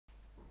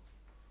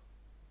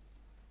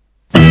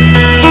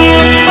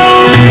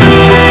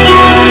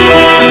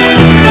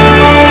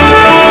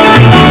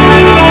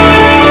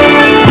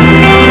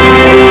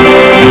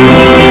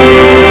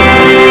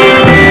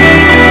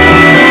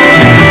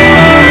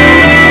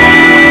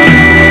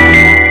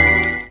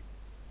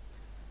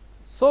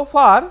so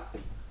far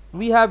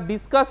we have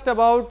discussed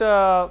about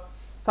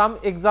some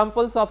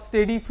examples of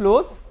steady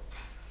flows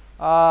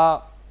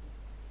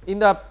in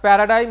the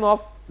paradigm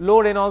of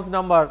low Reynolds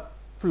number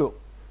flow.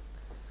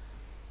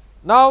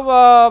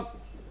 Now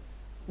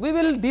we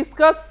will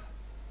discuss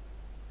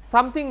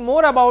something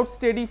more about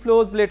steady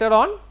flows later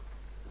on,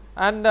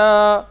 and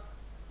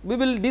we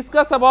will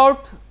discuss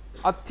about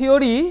a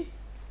theory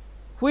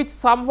which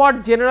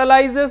somewhat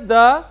generalizes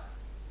the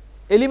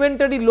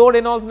elementary low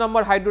Reynolds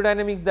number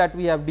hydrodynamics that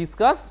we have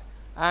discussed,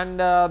 and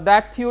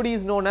that theory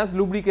is known as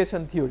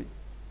lubrication theory.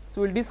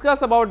 So we will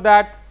discuss about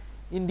that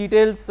in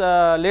details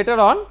later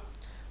on,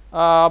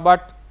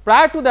 but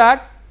prior to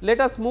that let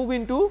us move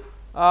into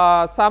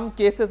some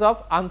cases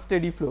of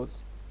unsteady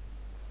flows.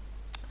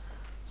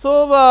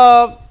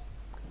 So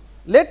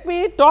let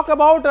me talk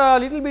about a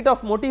little bit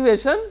of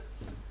motivation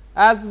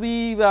as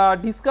we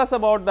discuss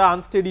about the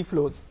unsteady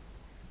flows.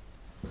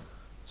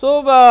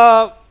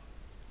 So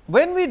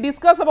when we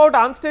discuss about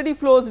unsteady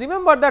flows,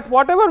 remember that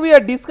whatever we are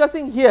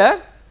discussing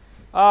here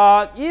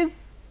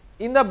is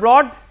in the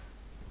broad,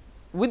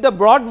 with the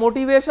broad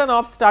motivation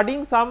of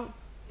studying some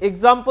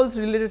examples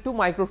related to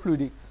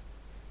microfluidics.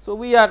 So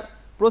we are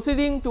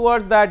proceeding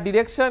towards that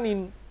direction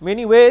in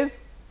many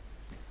ways.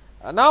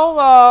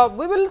 Now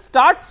we will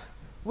start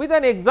with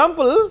an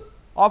example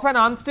of an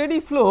unsteady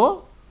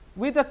flow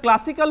with a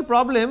classical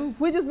problem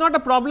which is not a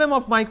problem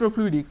of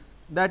microfluidics,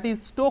 that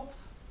is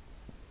Stokes'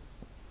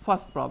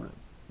 first problem.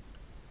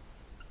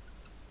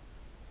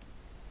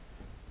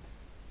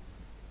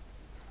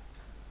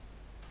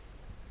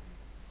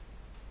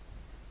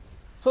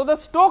 So the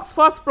Stokes'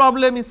 first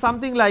problem is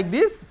something like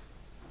this.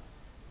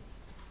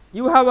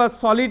 You have a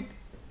solid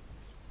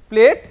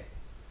plate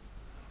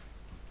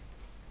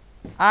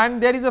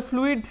and there is a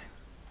fluid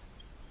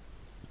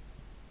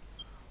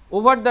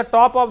over the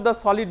top of the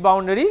solid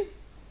boundary.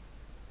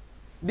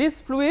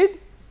 This fluid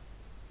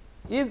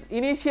is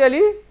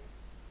initially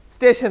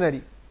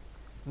stationary.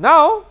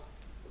 Now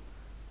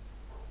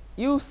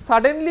you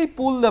suddenly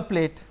pull the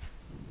plate,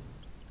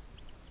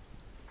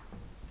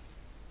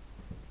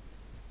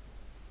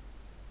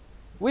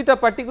 with a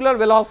particular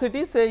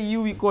velocity, say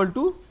u equal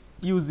to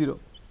u0.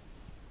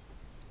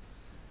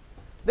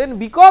 Then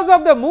because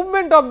of the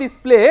movement of this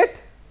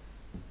plate,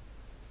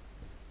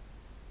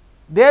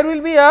 there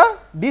will be a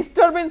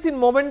disturbance in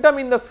momentum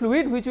in the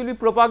fluid which will be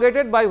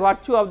propagated by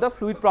virtue of the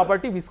fluid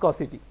property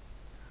viscosity.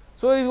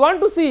 So we want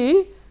to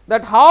see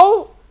that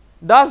how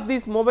does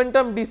this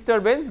momentum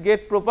disturbance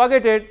get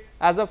propagated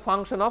as a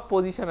function of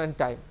position and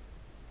time,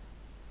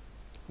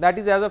 that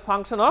is as a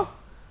function of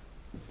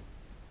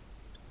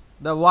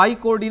the y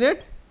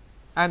coordinate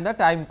and the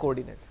time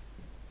coordinate.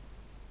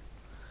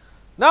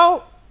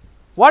 Now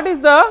what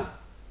is the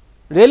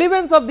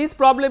relevance of this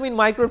problem in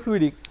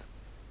microfluidics?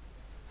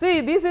 See,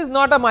 this is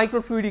not a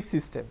microfluidic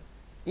system,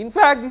 in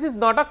fact this is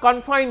not a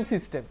confined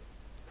system.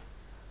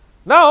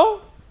 Now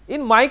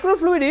in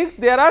microfluidics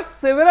there are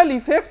several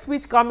effects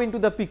which come into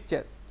the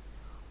picture.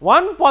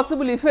 One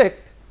possible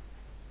effect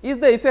is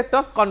the effect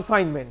of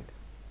confinement,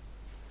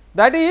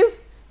 that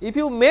is if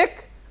you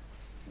make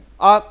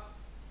a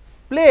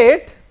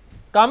plate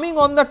coming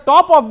on the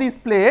top of this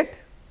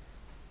plate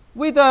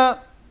with a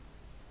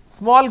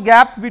small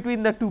gap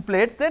between the two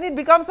plates, then it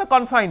becomes a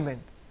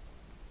confinement.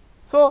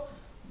 So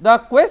the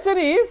question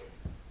is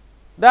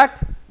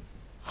that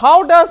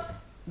how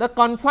does the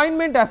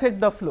confinement affect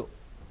the flow?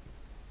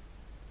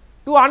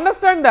 To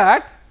understand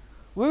that,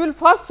 we will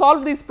first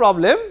solve this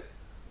problem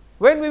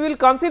when we will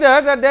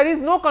consider that there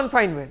is no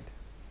confinement.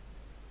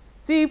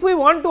 See, if we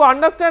want to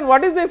understand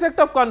what is the effect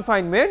of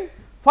confinement,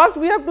 first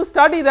we have to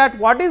study that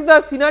what is the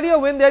scenario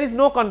when there is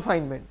no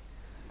confinement,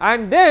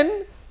 and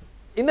then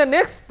in the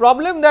next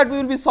problem that we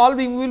will be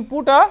solving we will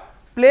put a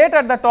plate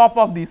at the top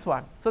of this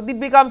one. So it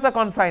becomes a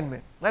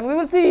confinement, and we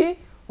will see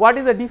what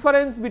is the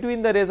difference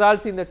between the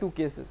results in the two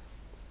cases,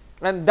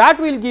 and that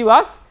will give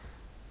us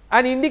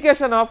an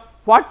indication of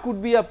what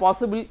could be a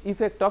possible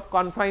effect of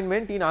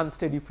confinement in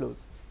unsteady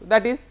flows.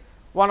 That is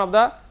one of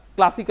the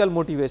classical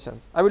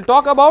motivations. I will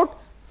talk about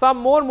some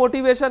more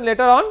motivation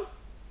later on.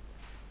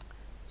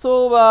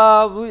 So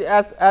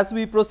as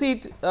we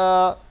proceed,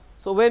 so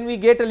when we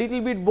get a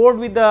little bit bored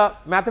with the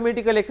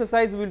mathematical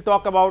exercise, we will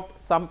talk about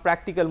some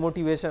practical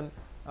motivation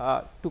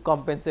to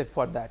compensate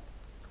for that.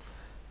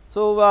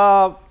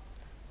 So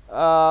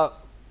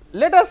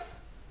let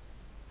us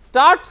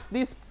start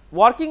this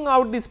working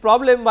out this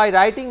problem by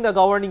writing the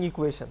governing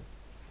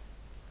equations.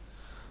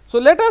 So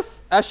let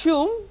us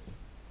assume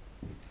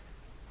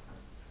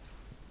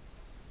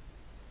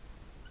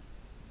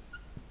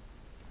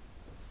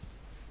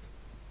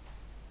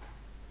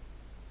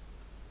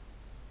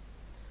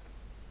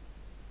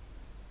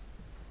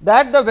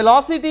that the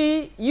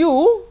velocity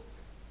u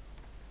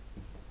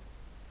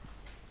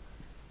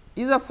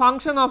is a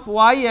function of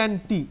y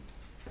and t.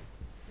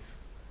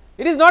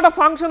 It is not a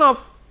function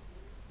of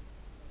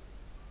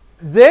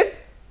z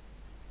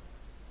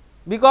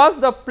because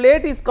the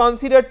plate is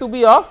considered to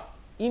be of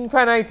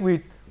infinite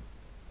width.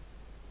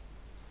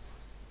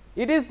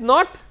 It is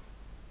not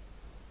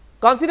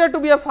considered to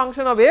be a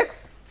function of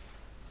x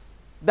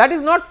that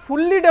is not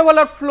fully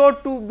developed flow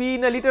to be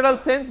in a literal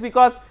sense,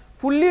 because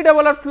fully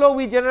developed flow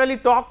we generally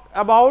talk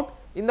about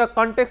in the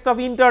context of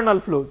internal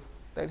flows,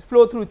 that is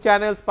flow through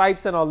channels,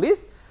 pipes and all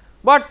this,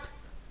 but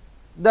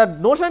the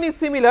notion is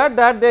similar,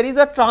 that there is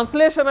a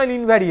translational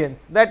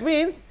invariance. That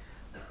means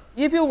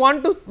if you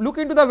want to look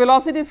into the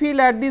velocity field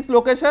at this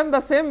location,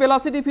 the same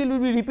velocity field will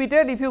be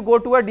repeated if you go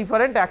to a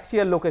different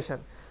axial location.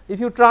 If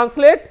you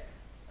translate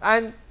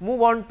and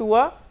move on to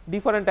a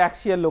different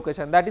axial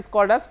location, that is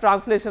called as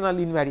translational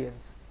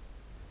invariance.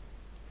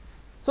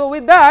 So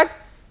with that,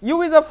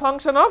 u is a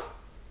function of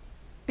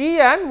t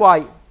and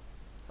y,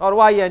 or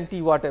y and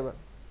t, whatever.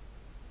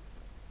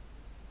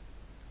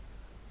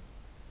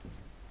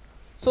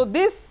 So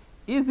this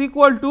is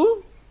equal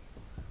to,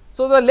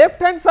 so the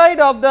left hand side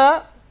of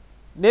the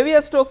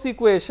Navier-Stokes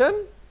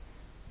equation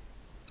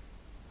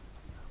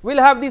will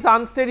have this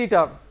unsteady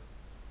term,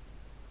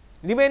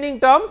 remaining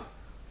terms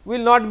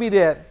will not be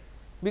there,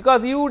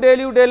 because u del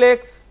u del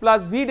x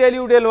plus v del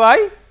u del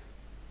y,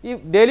 if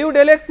del u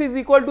del x is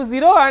equal to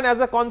 0, and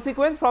as a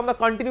consequence from the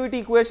continuity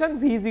equation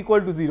v is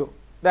equal to 0,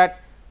 that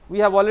we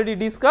have already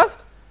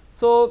discussed.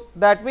 So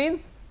that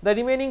means the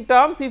remaining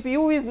terms, if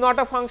u is not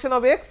a function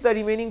of x, the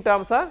remaining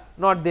terms are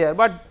not there,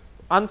 but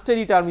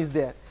unsteady term is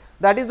there.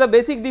 That is the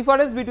basic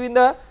difference between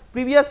the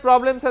previous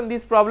problems and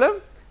this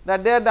problem,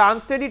 that there the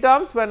unsteady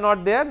terms were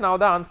not there, now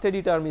the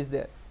unsteady term is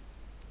there.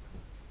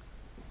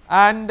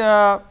 And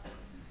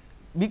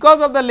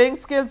because of the length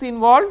scales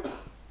involved,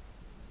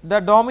 the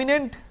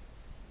dominant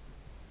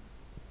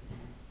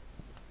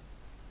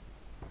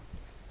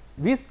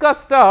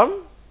viscous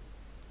term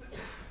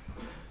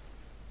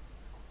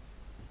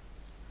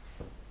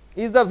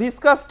is the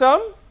viscous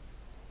term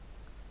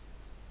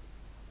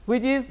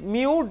which is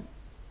mu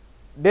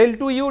del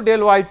 2u del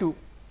y2.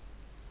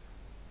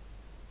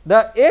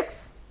 The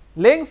x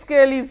length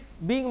scale is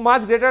being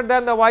much greater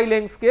than the y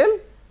length scale,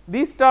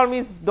 this term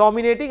is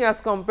dominating as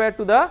compared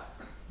to the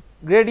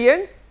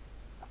gradients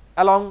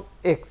along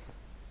x.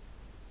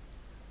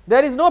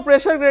 There is no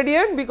pressure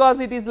gradient, because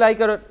it is like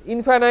an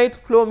infinite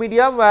flow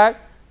medium where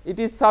it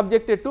is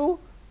subjected to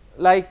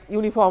like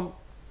uniform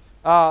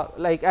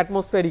like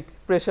atmospheric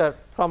pressure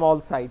from all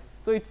sides.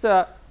 So it is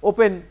a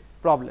open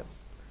problem.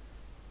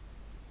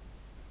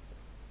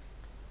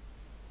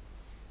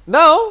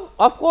 Now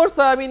of course,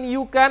 I mean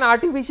you can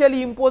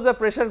artificially impose a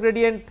pressure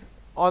gradient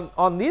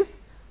on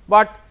this,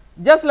 but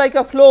just like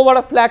a flow over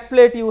a flat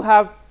plate, you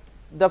have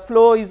the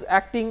flow is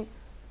acting,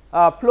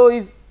 flow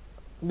is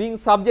being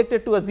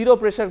subjected to a 0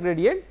 pressure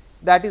gradient,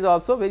 that is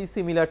also very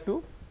similar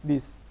to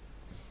this.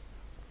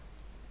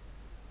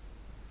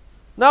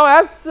 Now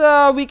as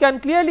we can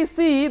clearly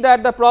see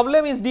that the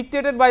problem is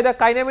dictated by the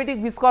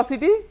kinematic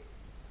viscosity.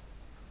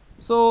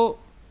 So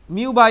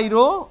mu by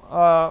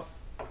rho,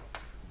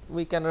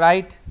 we can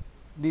write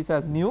this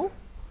as nu,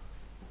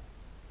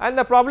 and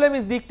the problem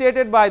is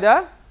dictated by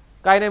the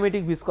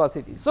kinematic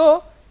viscosity.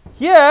 So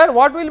here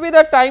what will be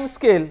the time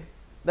scale?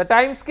 The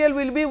time scale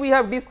will be, we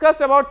have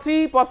discussed about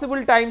 3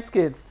 possible time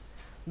scales: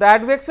 the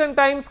advection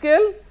time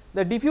scale,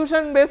 the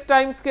diffusion based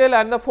time scale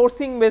and the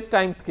forcing based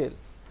time scale.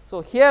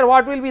 So here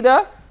what will be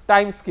the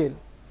time scale?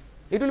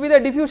 It will be the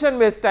diffusion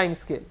based time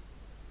scale,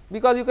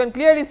 because you can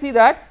clearly see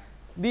that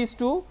these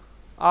two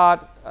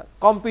are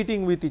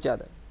competing with each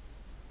other.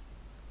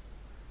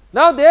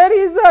 Now there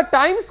is a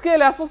time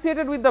scale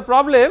associated with the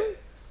problem,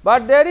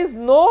 but there is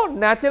no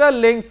natural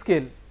length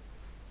scale,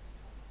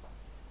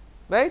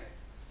 right?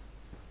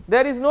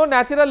 There is no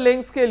natural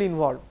length scale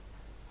involved.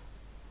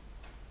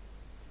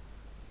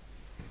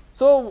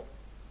 So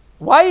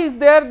why is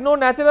there no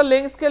natural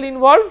length scale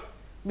involved?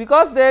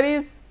 Because there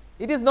is,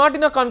 it is not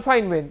in a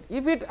confinement.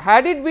 If it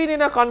had it been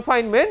in a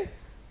confinement,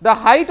 the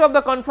height of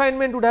the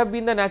confinement would have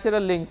been the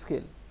natural length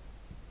scale,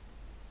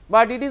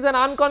 but it is an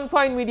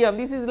unconfined medium.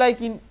 This is like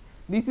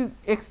this is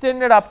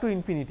extended up to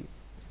infinity.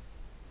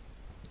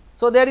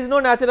 So there is no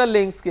natural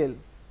length scale,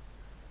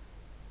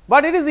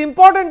 but it is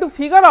important to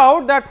figure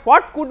out that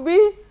what could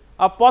be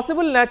a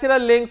possible natural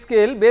length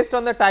scale based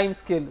on the time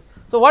scale.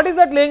 So what is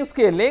that length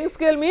scale? Length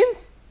scale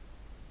means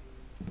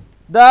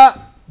the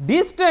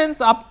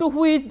distance up to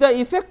which the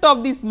effect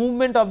of this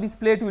movement of this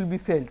plate will be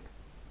felt,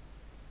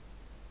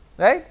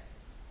 right.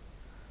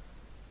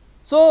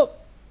 So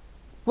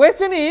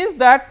question is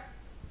that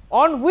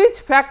on which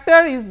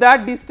factor is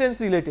that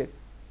distance related?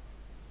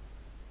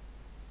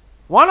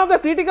 One of the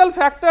critical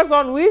factors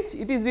on which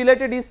it is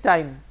related is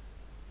time,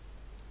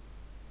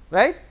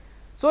 right.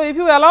 So if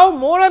you allow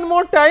more and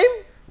more time,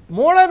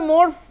 more and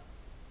more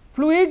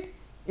fluid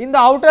in the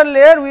outer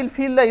layer will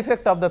feel the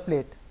effect of the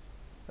plate,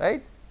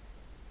 right.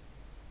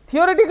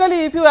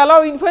 Theoretically, if you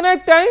allow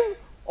infinite time,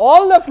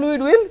 all the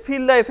fluid will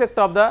feel the effect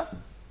of the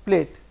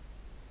plate,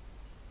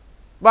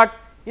 but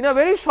in a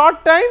very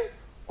short time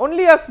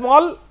only a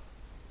small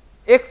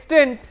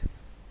extent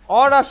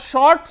or a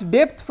short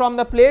depth from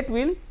the plate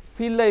will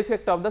feel the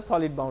effect of the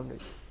solid boundary.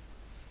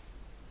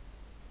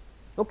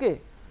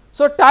 Okay.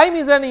 So time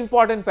is an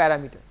important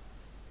parameter.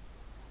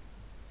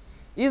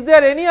 Is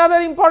there any other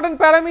important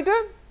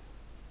parameter?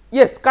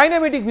 Yes,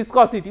 kinematic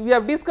viscosity, we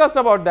have discussed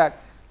about that.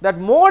 that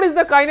more is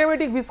the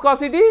kinematic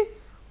viscosity,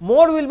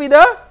 more will be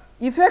the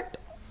effect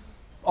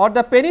or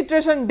the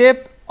penetration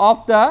depth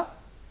of the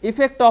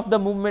effect of the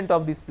movement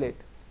of this plate.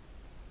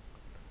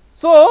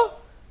 So,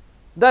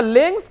 the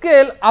length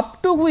scale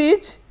up to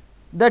which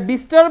the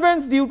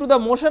disturbance due to the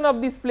motion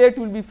of this plate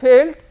will be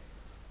felt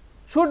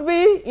should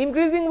be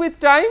increasing with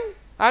time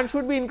and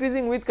should be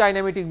increasing with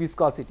kinematic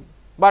viscosity,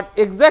 but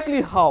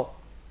exactly how?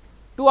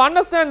 To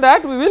understand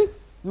that, we will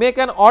make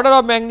an order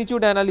of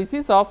magnitude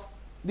analysis of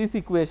this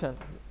equation,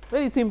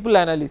 very simple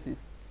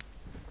analysis.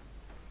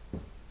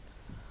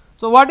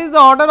 So, what is the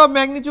order of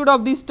magnitude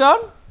of this term?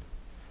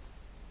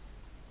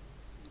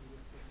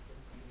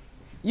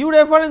 U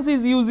reference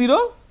is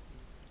u0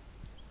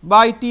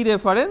 by T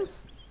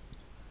reference.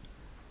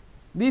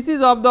 This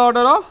is of the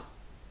order of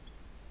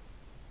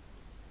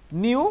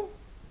nu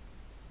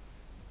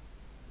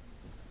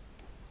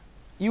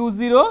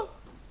u0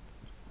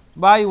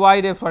 by y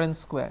reference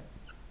square.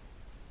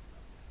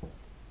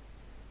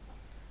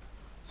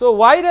 So,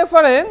 y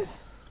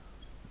reference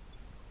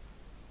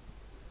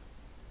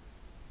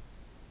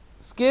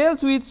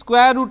scales with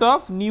square root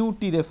of nu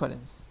T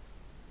reference.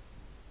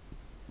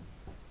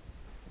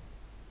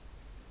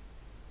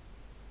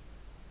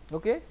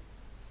 Okay.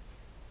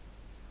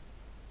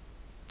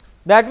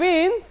 That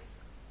means,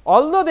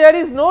 although there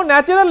is no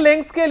natural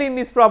length scale in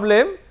this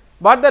problem,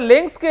 but the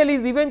length scale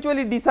is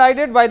eventually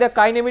decided by the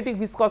kinematic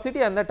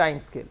viscosity and the time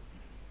scale.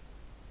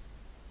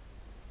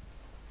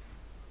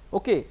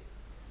 Okay.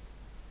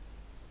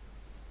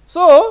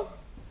 So,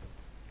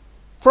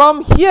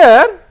 from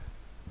here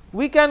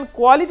we can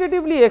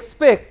qualitatively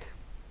expect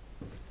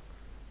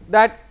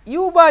that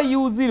u by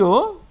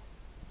u0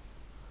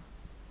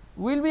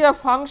 will be a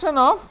function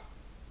of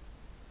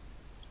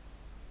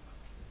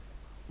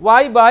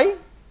y by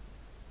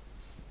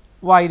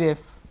y ref,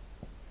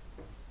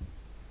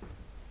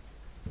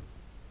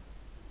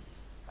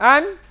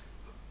 and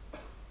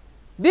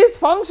this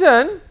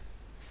function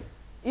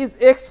is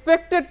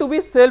expected to be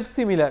self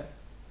similar.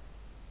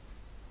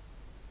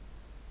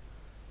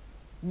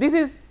 This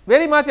is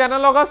very much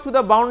analogous to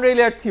the boundary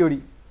layer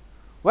theory,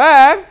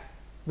 where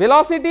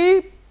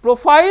velocity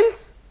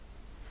profiles,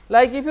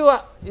 like if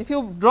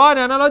you draw an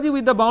analogy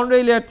with the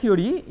boundary layer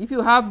theory, if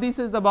you have this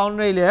as the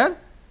boundary layer,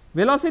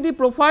 velocity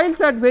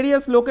profiles at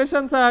various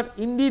locations are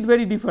indeed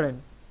very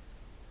different,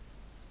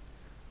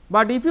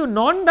 but if you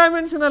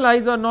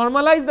non-dimensionalize or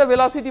normalize the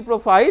velocity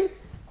profile,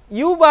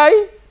 u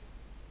by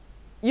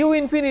u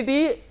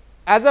infinity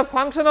as a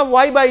function of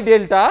y by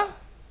delta,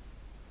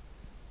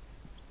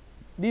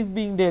 this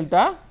being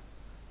delta,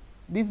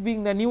 this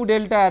being the new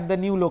delta at the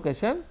new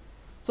location.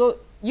 So,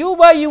 u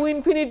by u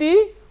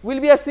infinity will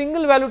be a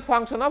single valued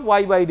function of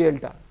y by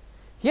delta.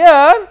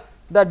 Here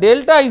the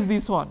delta is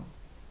this one,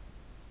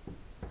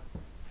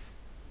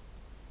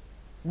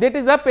 that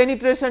is the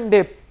penetration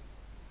depth,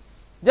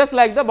 just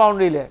like the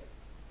boundary layer.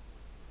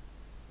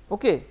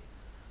 Okay.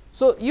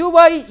 So, u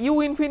by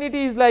u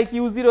infinity is like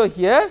u0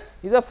 here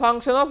is a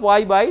function of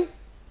y by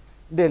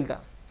delta.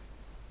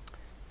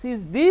 See,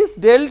 this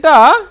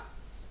delta,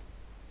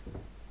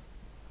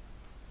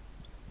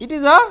 it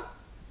is a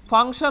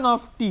function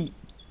of t,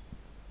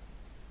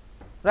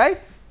 right.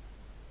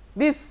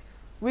 This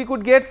we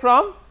could get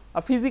from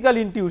a physical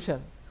intuition.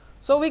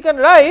 So, we can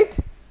write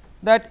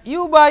that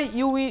u by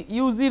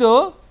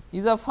u0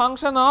 is a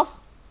function of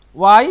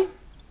y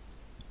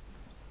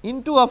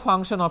into a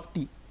function of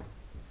t,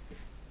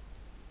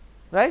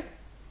 right.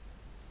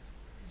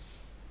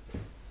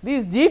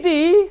 This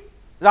gt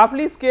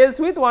roughly scales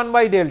with 1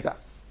 by delta.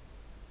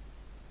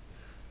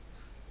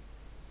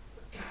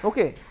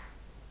 Okay.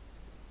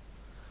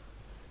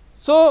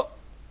 So,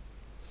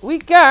 we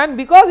can,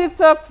 because it is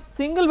a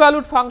single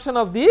valued function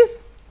of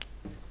this,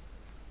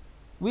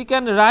 we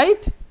can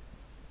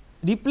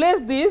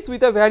replace this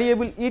with a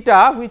variable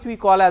eta, which we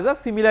call as a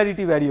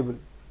similarity variable.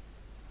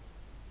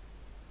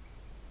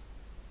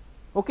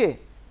 Okay.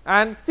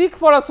 And seek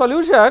for a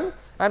solution,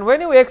 and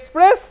when you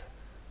express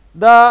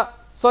the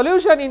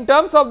solution in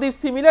terms of this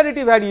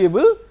similarity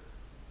variable,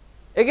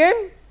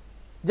 again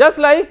just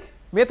like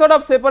method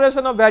of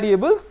separation of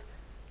variables,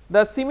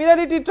 the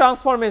similarity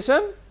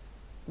transformation,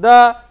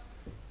 the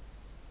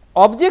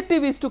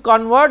objective is to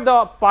convert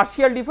the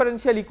partial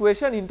differential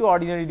equation into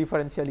ordinary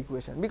differential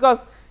equation,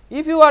 because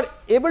if you are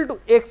able to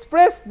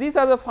express this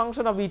as a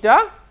function of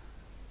eta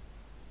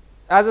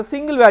as a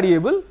single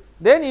variable,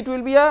 then it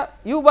will be a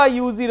u by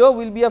u0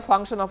 will be a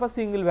function of a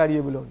single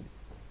variable only.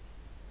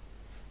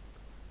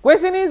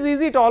 Question is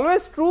it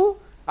always true?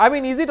 I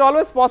mean, is it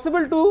always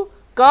possible to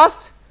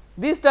cast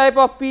this type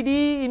of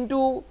PD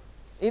into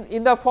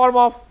in the form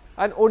of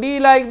an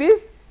ODE like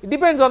this? It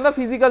depends on the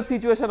physical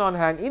situation on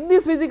hand. In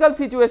this physical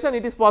situation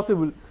it is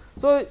possible.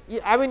 So,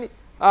 I mean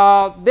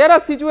there are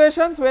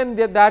situations when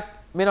that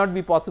may not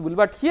be possible,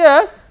 but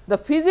here the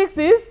physics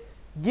is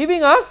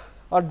giving us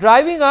or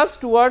driving us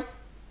towards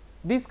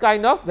this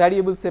kind of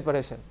variable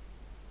separation.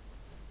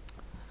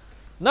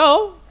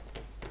 Now,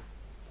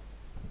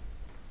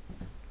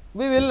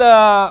 we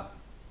will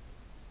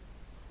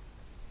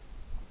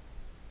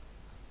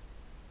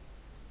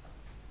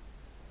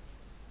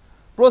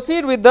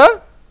proceed with the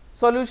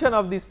solution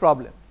of this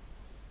problem.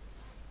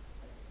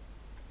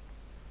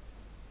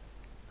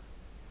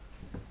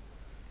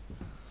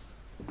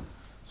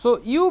 So,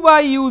 u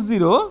by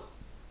u0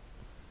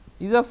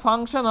 is a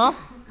function of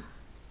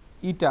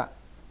eta,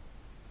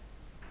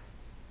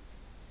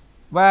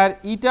 where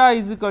eta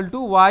is equal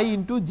to y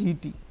into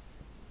gt.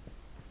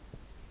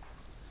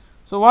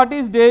 So, what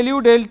is del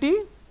u del t?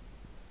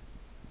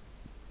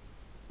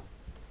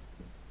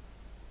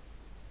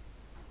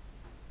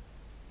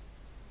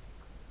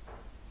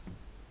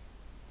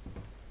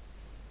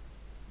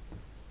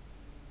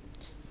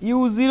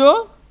 u0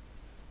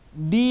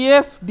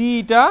 df d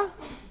eta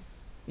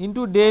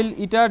into del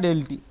eta del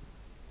t,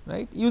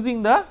 right,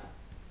 using the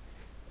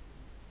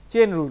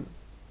chain rule.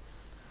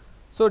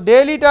 So,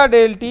 del eta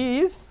del t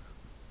is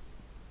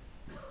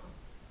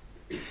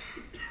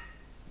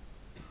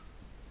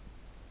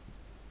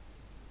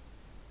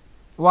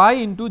y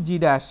into g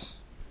dash,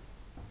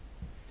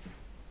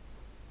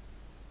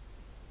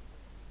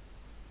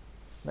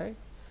 right,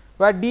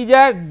 where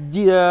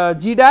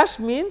g dash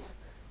means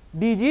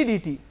dg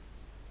dt.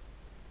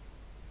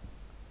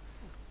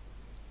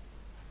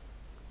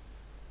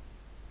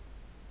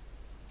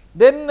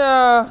 Then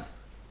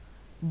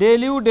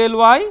del u del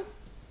y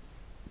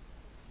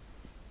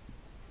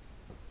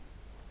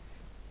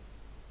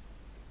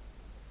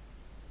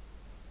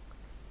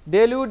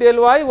del u del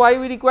y, why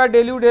we require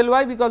del u del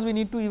y, because we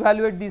need to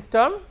evaluate this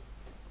term.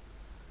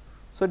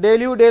 So,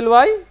 del u del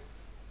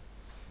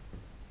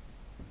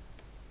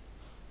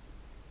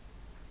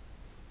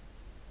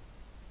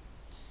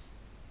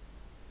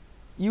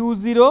y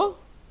u0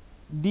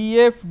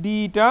 df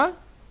d eta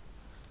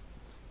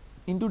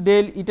into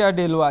del eta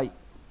del y.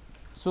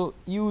 So,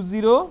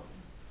 u0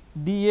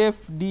 df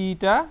d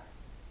eta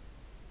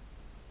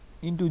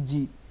into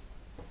g.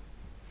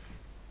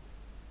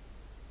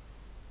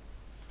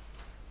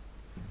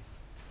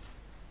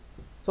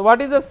 So, what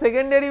is the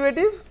second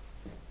derivative?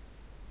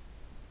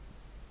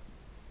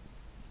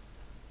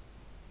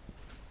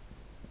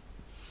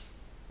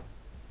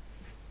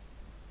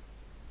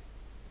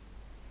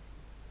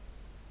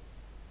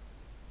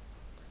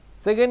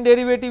 Second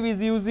derivative is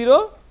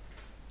u0.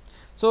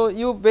 So,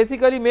 you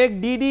basically make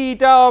dd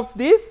eta of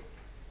this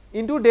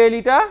into del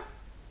eta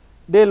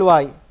del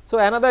y. So,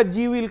 another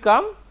g will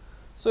come.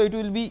 So, it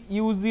will be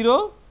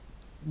u0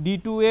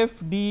 d2f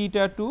d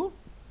eta 2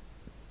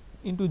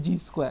 into g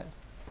square.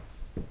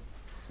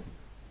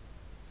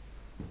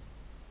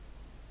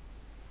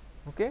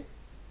 Okay.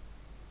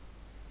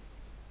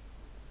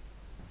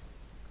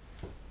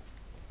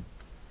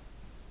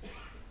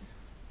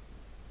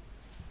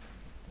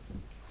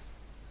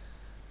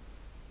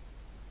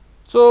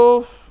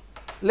 So,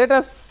 let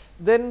us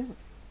then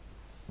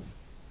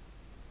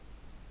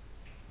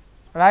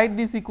write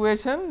this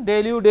equation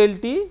del u del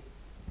t,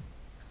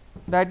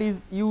 that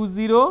is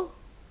u0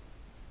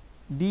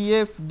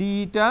 df d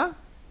eta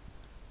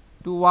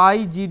to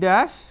y g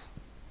dash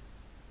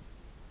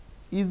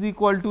is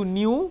equal to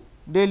nu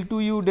del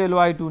 2u del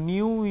y to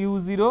nu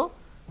u0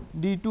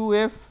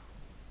 d2f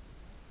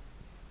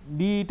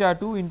d eta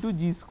 2 into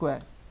g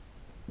square.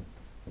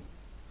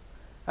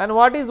 And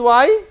what is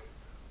y?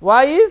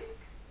 Y is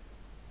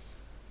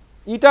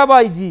eta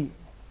by g,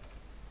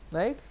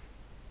 right.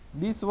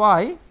 This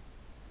y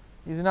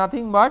is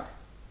nothing but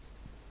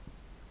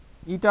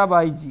eta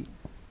by g.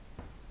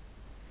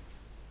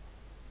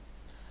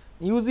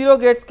 u0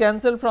 gets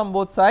cancelled from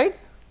both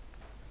sides.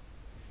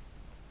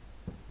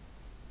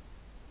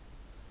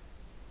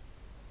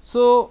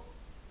 So,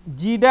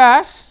 g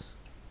dash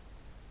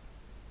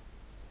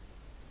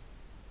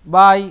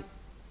by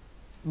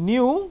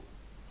nu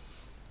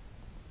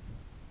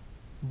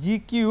g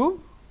cube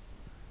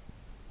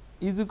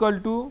is equal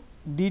to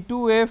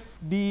d2f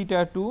d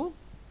eta 2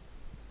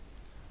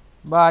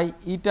 by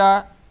eta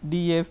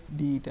df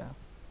d eta.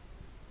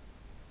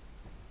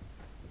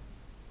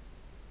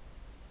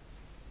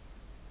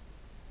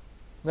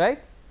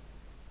 Right.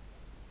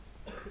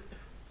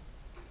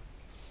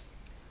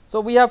 So,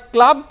 we have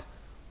clubbed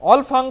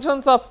all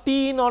functions of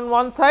t in on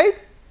one side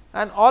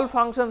and all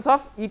functions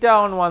of eta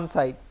on one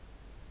side.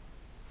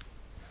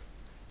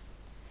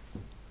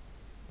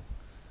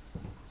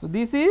 So,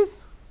 this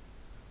is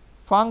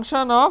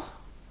function of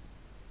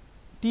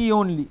t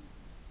only,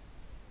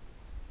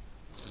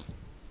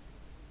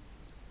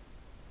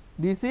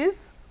 this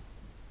is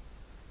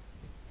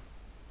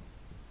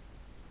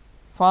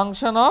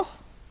function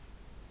of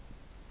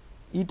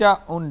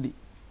eta only.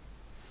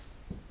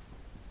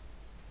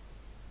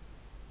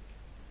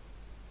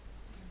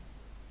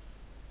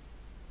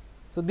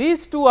 So,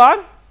 these two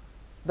are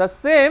the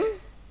same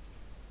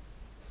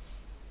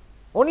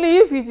only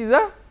if each is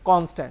a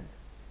constant.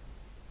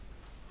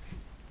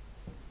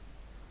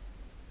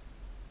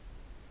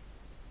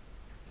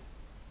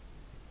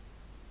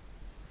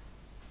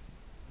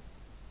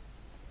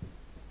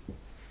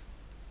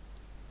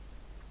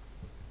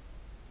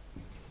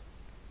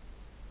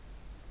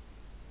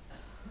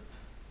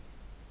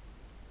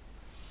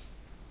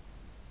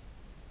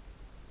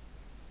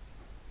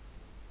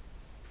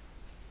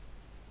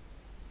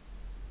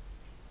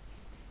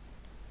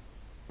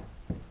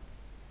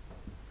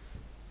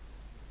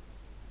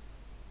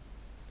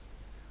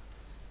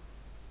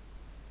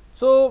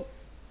 So,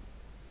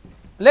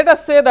 let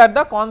us say that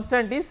the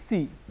constant is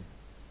C.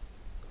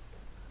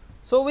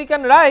 So, we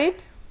can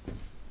write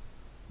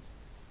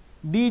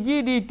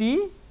dg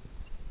dt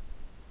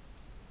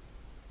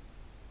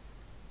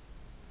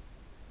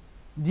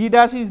g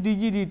dash is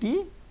dg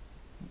dt,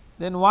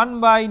 then 1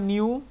 by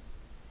nu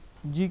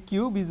g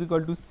cube is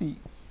equal to C.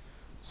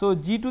 So,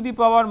 g to the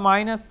power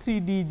minus 3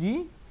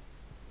 dg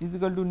is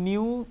equal to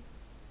nu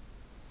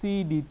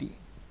C dt.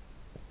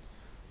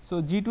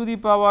 So, g to the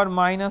power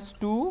minus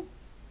 2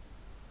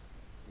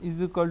 is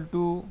equal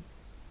to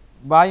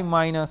by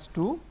minus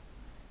 2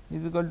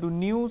 is equal to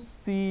nu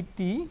C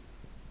t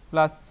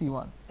plus C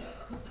 1.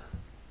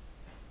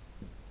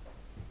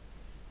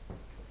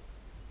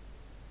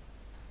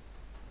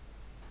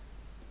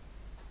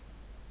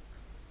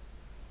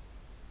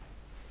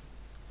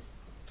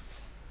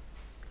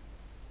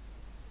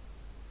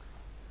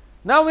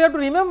 Now, we have to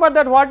remember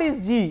that what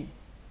is G.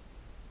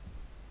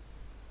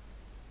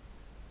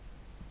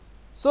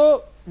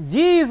 So,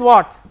 G is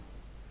what?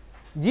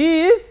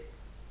 G is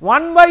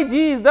 1 by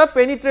G is the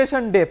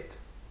penetration depth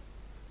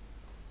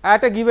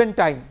at a given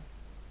time,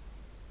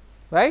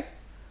 right.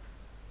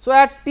 So,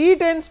 at t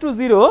tends to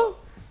 0,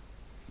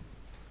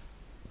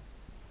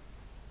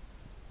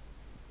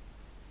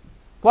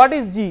 what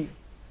is G?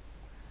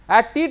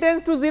 At t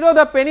tends to 0,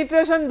 the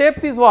penetration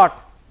depth is what?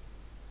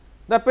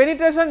 The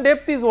penetration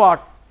depth is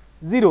what?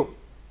 0.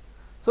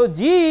 So,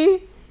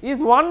 G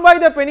is 1 by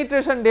the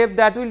penetration depth,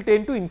 that will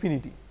tend to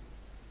infinity.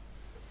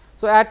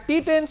 So, at t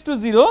tends to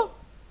 0,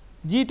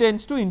 G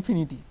tends to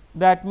infinity,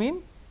 that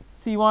means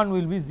C 1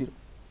 will be 0.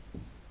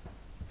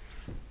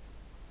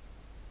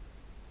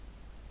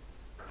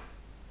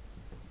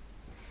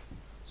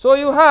 So,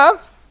 you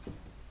have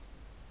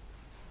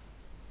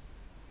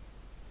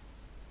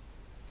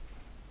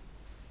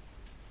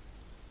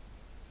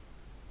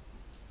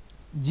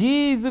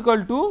G is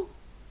equal to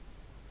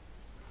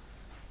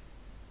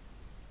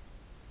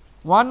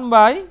 1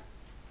 by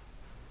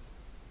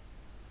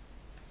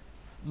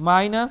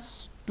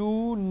minus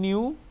 2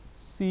 nu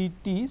C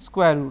t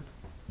square root.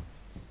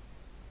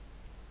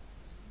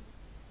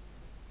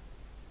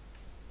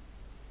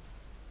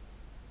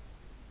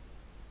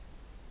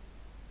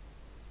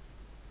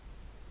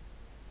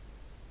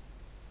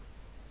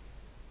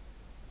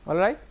 All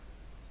right.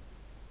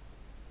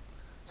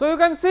 So, you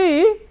can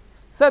see,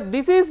 so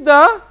this is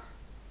the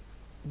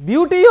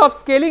beauty of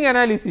scaling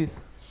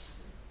analysis.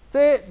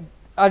 Say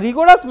a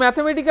rigorous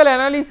mathematical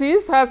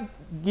analysis has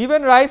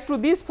given rise to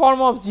this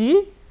form of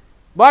G,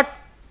 but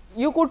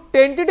you could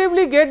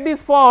tentatively get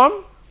this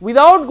form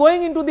without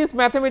going into this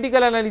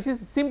mathematical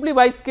analysis, simply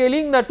by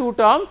scaling the two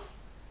terms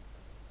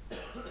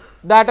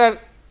that are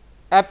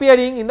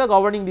appearing in the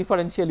governing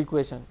differential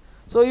equation.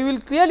 So, you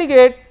will clearly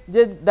get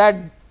that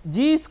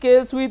G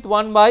scales with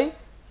 1 by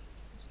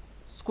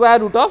square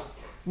root of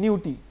nu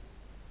t.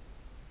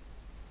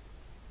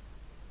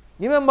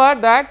 Remember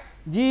that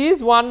G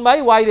is 1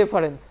 by y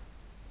reference.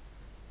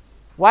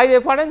 Y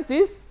reference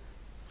is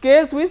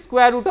scales with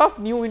square root of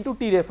nu into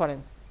t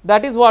reference.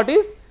 That is what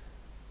is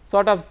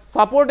sort of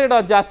supported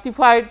or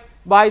justified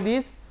by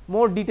this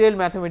more detailed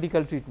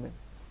mathematical treatment.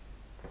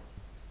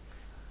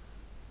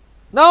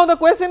 Now, the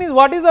question is,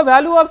 what is the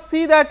value of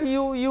C that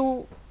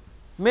you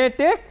may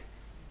take?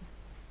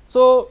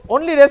 So,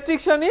 only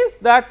restriction is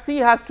that C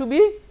has to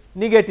be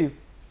negative,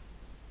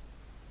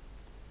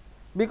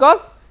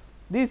 because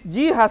this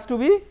G has to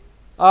be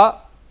a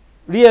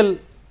real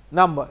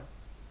number.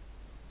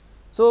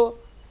 So,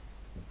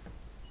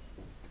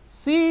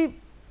 C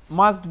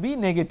must be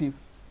negative.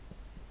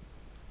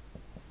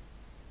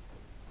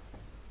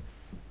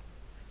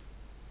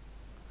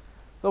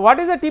 So, what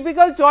is the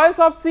typical choice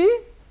of C?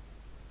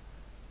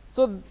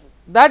 So,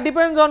 that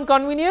depends on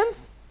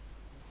convenience.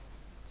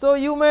 So,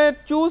 you may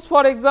choose,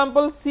 for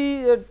example,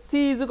 C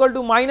is equal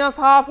to minus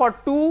half or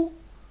 2,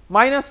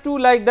 minus 2,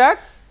 like that,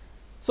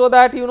 so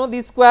that you know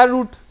the square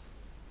root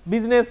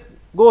business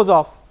goes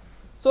off.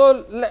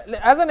 So,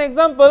 as an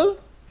example,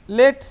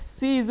 let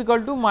C is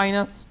equal to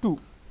minus 2.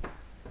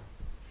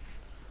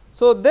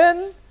 So,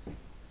 then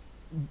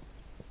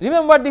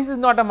remember, this is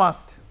not a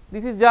must,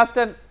 this is just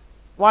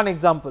one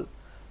example.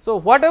 So,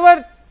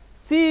 whatever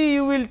C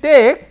you will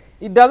take,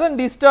 it does not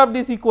disturb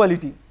this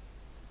equality.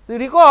 So, you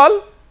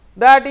recall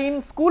that in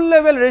school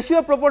level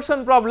ratio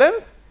proportion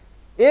problems,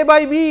 A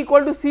by B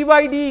equal to C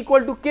by D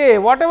equal to K,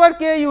 whatever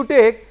K you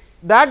take,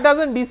 that does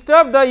not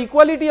disturb the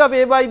equality of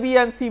A by B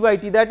and C by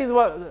T, that is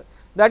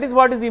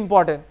what is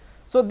important.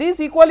 So, this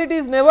equality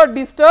is never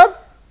disturbed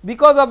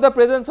because of the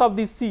presence of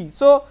this C.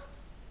 So,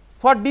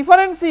 for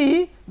different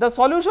C, the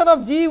solution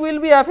of G will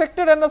be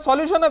affected and the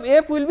solution of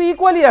F will be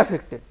equally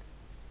affected.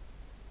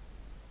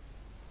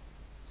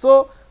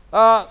 So,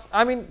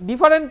 I mean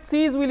different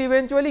C's will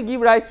eventually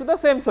give rise to the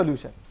same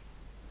solution.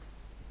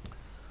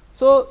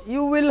 So,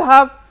 you will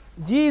have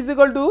G is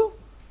equal to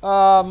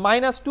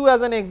minus 2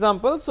 as an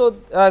example. So,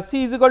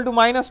 C is equal to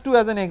minus 2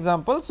 as an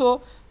example.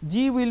 So,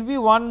 G will be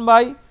 1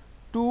 by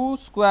 2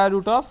 square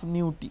root of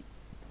nu t.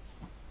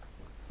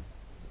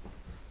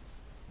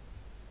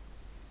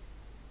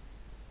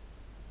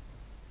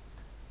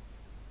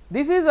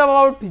 This is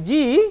about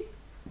G.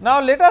 Now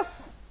let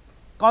us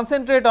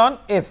concentrate on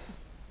F.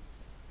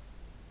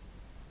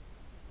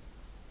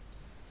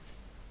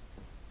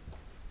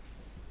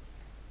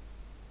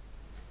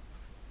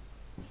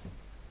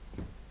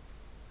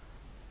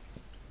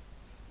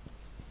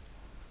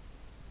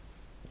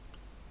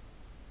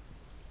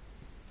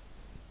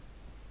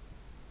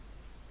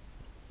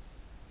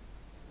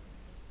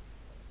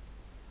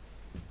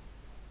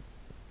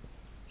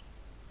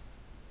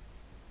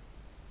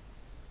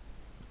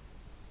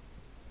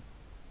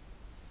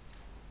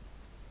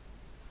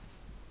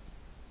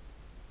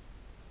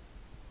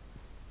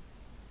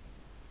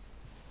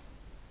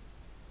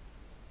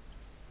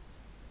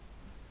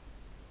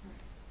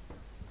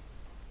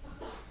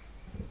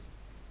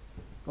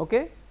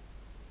 Okay.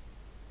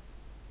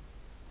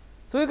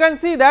 So, you can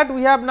see that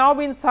we have now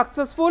been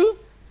successful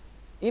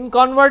in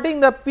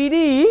converting the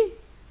PDE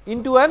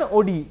into an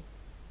ODE.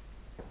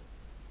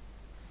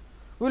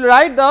 We will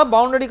write the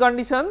boundary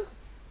conditions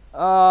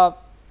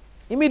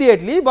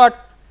immediately,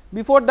 but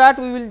before that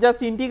we will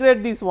just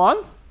integrate these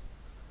ones.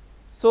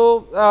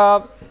 So,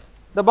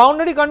 the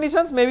boundary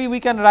conditions maybe we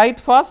can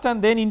write first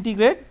and then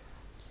integrate.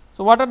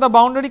 So, what are the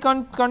boundary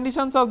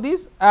conditions of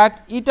this?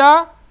 At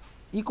eta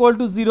equal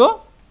to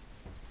 0,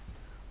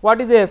 what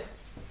is F?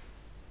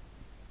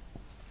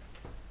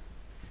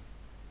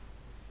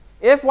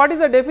 F, what is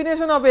the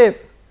definition of F?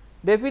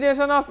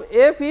 Definition of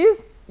F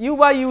is u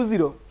by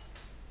u0,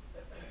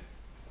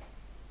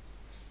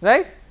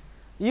 right?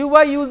 U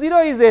by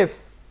u0 is F.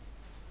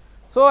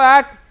 So,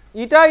 at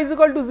eta is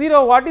equal to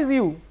 0, what is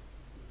u?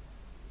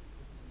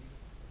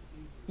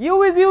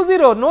 U is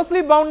u0, no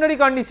slip boundary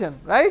condition,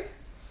 right?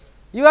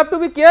 You have to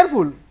be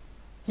careful.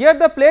 Here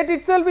the plate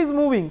itself is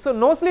moving. So,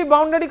 no slip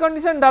boundary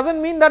condition does not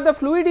mean that the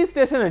fluid is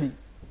stationary.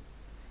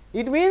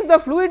 It means the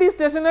fluid is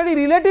stationary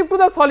relative to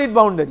the solid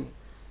boundary,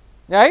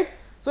 right.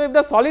 So, if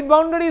the solid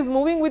boundary is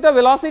moving with a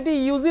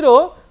velocity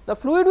u0, the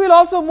fluid will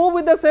also move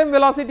with the same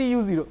velocity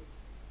u0.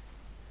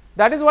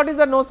 That is what is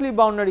the no slip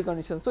boundary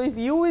condition. So, if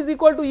u is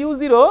equal to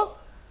u0,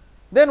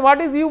 then what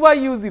is u by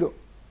u0?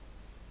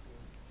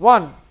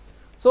 1.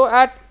 So,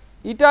 at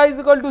eta is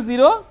equal to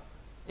 0,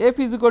 F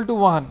is equal to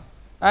 1,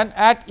 and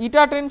at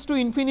eta tends to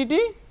infinity,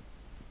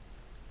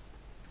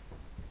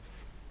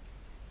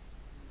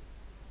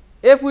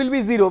 F will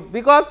be 0,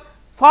 because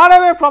far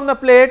away from the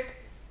plate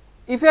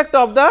effect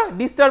of the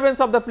disturbance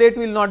of the plate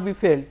will not be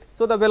felt.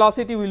 So, the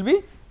velocity will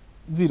be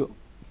 0.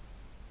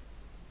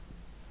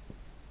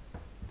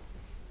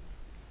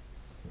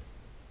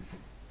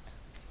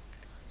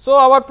 So,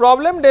 our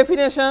problem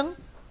definition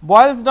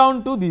boils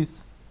down to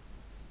this.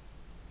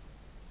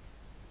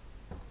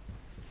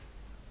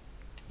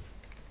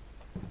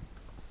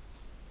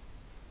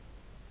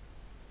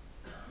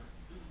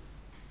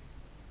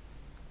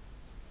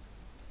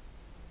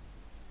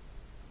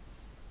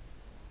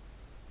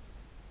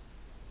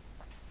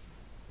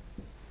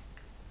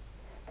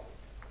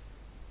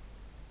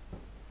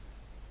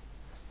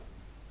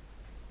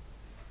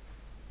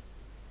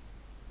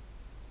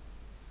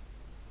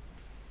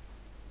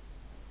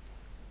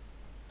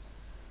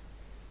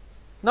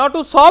 Now,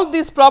 to solve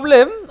this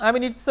problem, I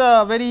mean it is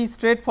a very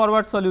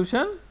straightforward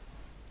solution.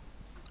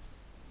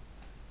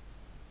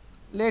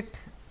 Let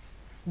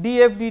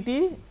df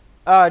dt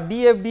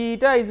df d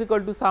eta is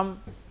equal to some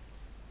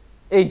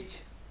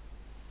h,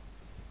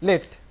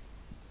 let.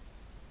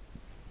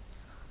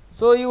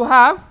 So, you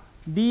have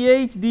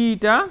dh d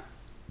eta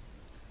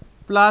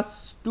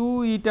plus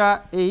 2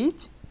 eta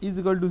h is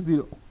equal to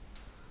 0.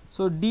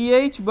 So,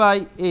 dh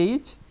by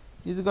h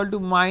is equal to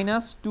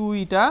minus 2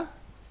 eta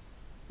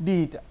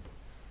d eta.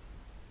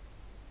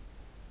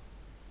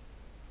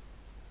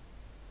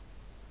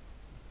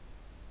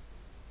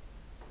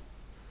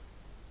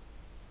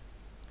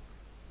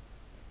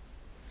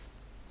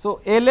 So,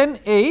 ln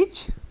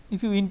h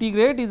if you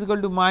integrate is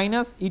equal to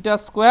minus eta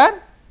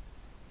square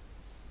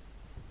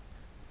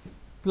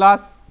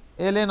plus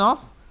ln of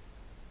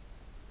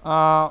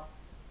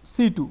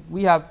C2.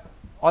 We have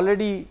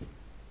already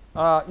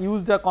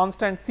used a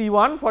constant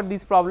C1 for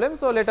this problem.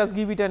 So, let us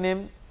give it a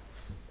name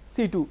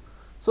C2.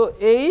 So,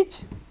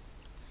 h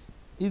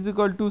is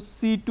equal to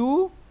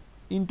C2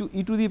 into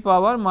e to the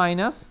power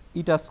minus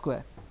eta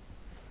square.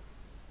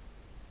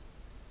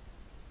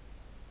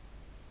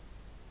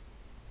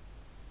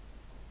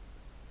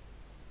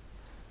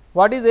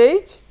 What is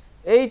h?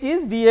 H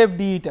is df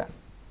d eta.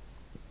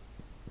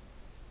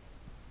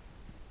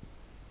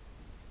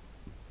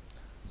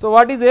 So,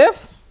 what is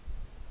f?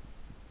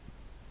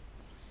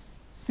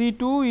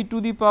 C2 e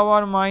to the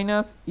power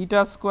minus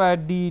eta square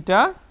d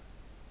eta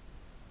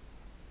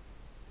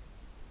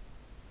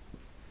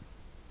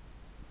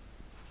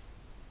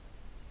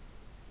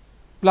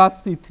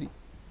plus C3.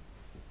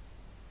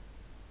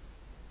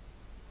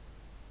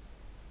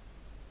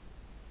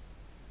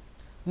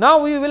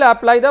 Now, we will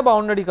apply the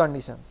boundary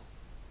conditions.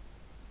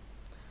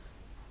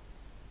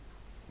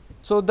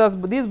 So,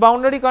 these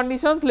boundary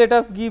conditions, let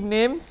us give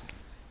names.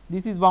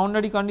 This is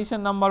boundary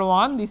condition number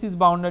 1, this is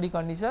boundary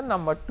condition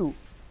number 2.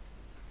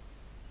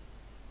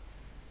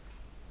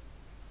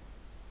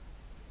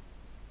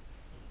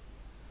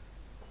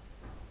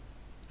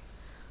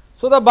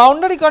 So, the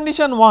boundary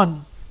condition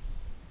 1,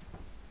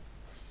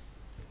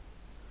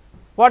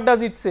 what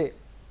does it say?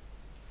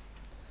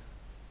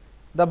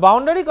 The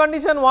boundary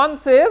condition 1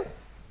 says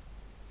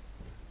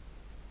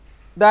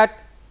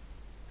that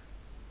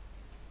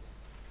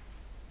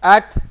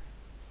at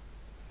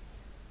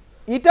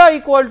eta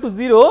equal to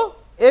 0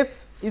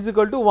 f is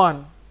equal to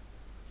 1.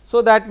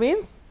 So, that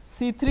means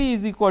C3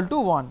 is equal to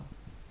 1.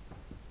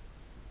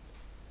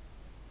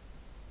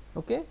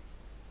 Okay.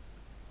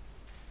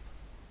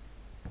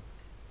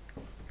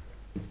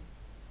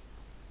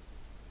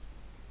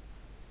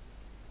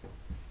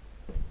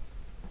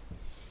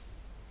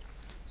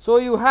 So,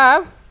 you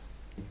have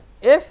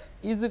f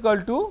is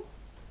equal to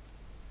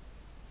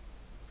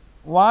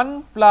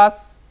 1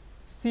 plus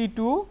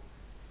C2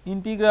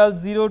 integral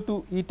 0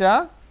 to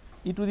eta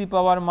e to the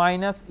power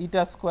minus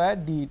eta square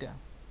d eta.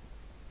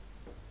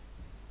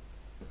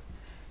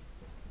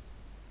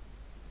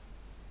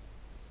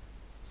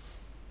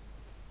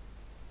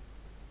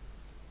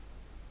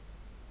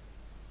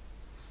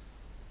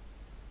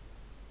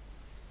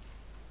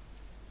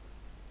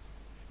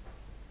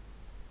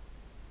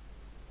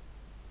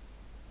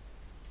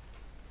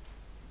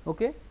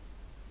 Okay.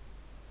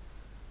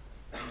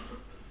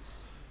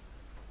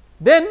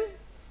 Then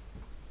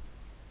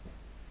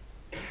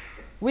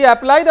we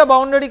apply the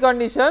boundary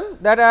condition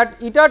that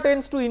at eta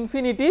tends to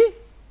infinity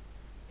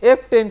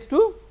f tends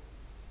to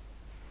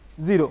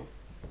 0.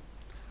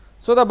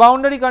 So, the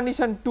boundary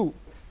condition 2,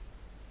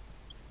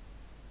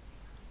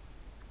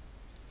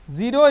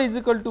 0 is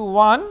equal to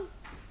 1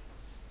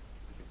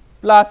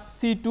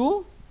 plus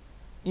C2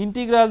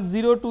 integral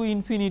 0 to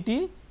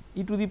infinity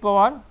e to the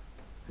power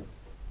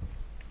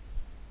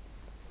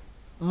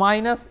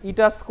minus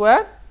eta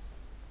square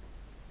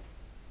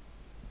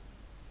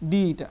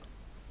d eta.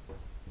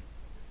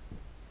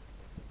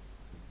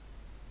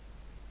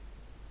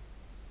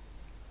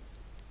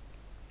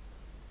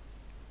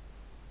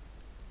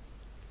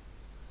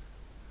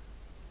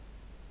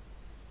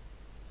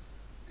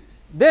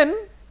 Then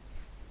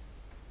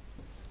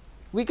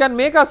we can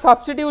make a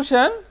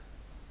substitution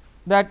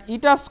that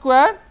eta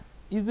square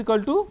is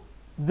equal to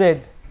z.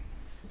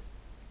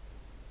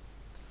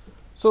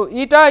 So,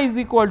 eta is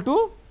equal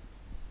to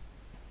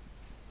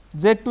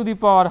z to the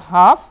power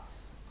half,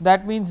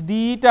 that means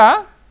d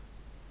eta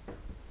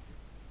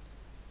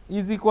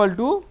is equal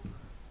to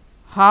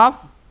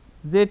half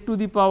z to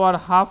the power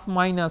half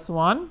minus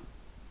 1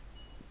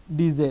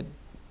 dz.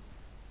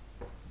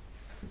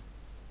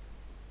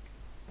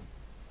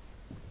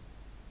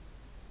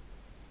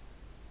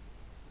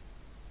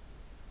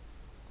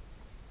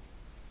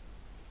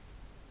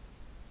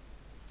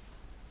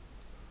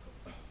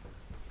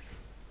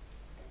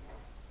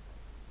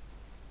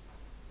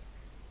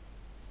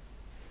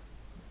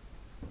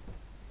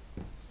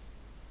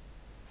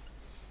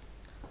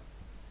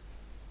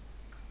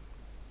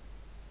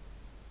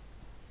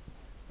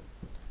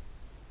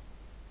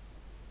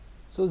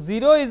 So,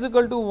 0 is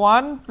equal to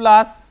 1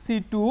 plus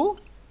C2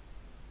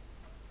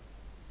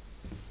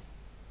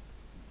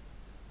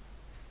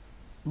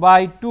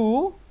 by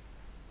 2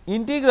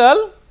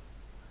 integral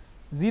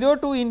 0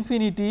 to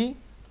infinity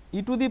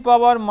e to the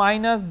power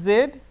minus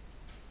z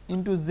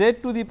into z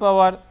to the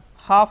power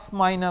half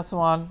minus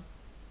 1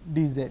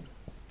 dz.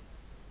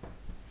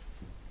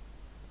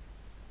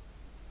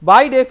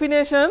 By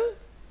definition,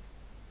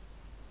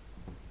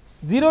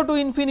 0 to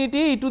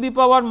infinity e to the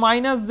power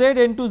minus z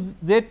into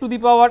z to the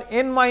power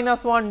n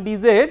minus 1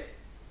 dz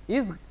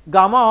is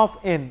gamma of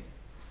n.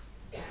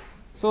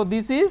 So,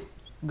 this is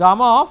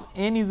gamma of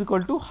n is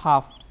equal to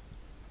half,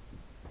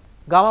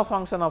 gamma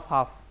function of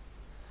half,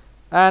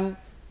 and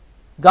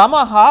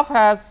gamma half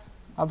has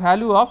a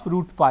value of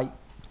root pi.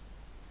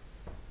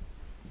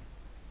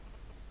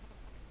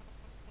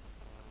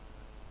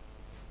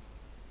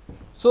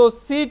 So,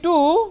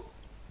 C2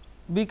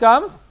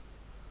 becomes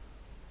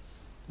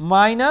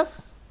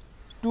minus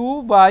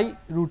 2 by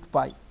root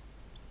pi.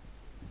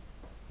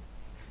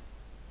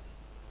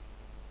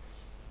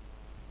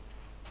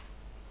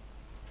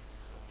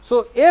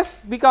 So,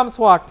 f becomes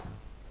what?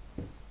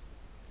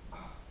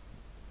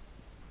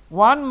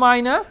 1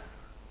 minus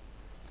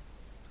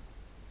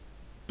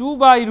 2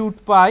 by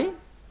root pi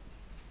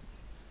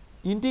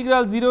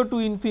integral 0 to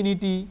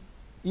infinity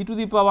e to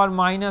the power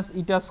minus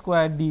eta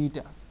square d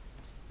eta,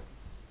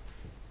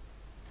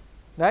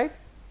 right.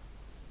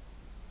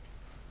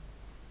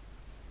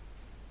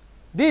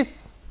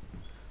 This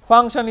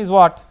function is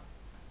what?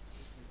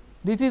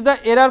 This is the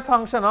error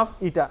function of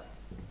eta,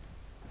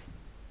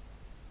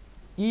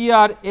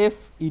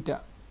 ERF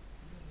eta.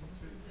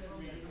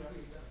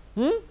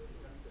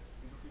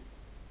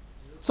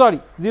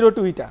 Sorry, 0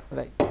 to eta,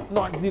 right,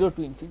 not 0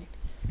 to infinity,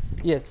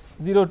 yes,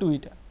 0 to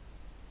eta.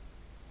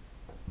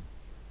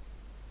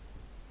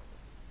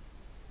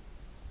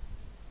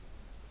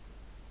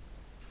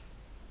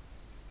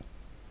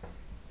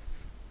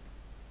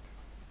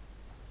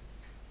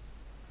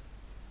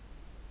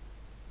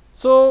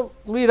 So,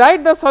 we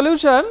write the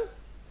solution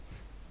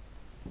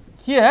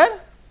here,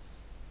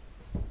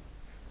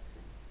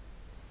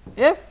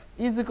 f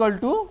is equal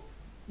to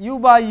u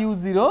by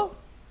u0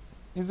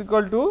 is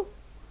equal to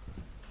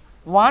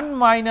 1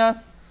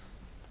 minus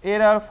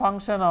error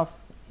function of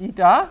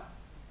eta,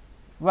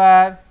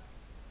 where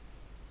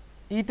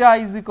eta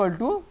is equal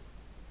to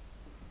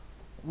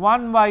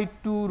 1 by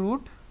 2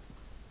 root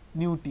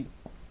nu t.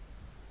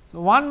 So,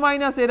 1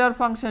 minus error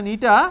function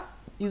eta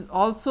is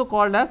also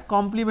called as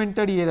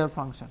complementary error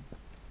function.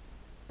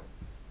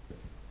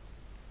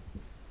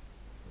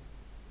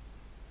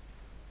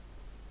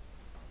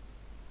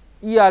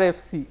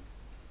 ERFC.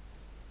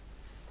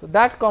 So,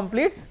 that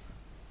completes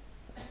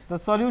the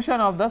solution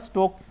of the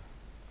Stokes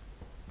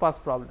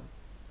first problem.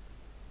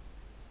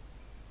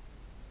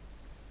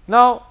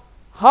 Now,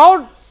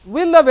 how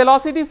will the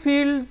velocity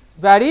fields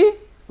vary?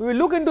 We will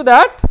look into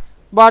that,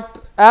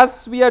 but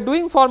as we are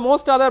doing for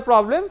most other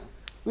problems,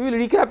 we will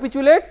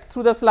recapitulate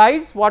through the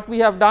slides what we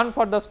have done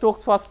for the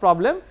Stokes first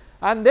problem,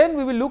 and then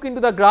we will look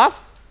into the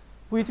graphs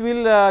which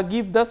will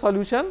give the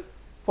solution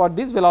for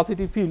this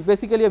velocity field,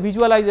 basically a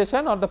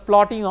visualization or the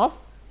plotting of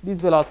this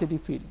velocity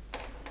field.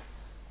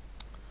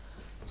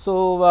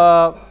 So,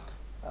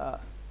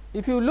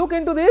 if you look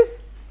into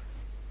this,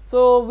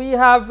 so we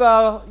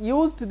have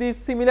used this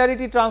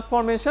similarity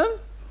transformation,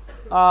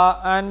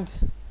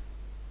 and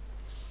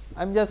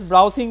I am just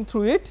browsing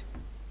through it.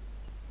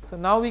 So,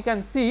 now we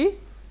can see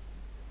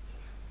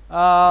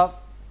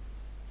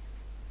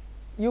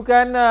you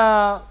can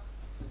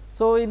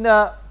so in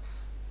the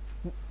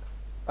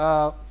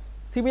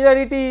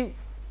similarity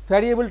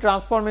variable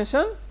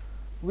transformation,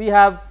 we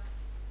have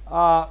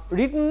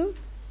written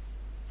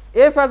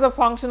f as a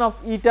function of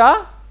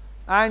eta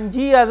and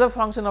g as a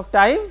function of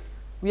time.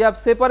 We have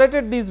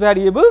separated these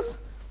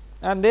variables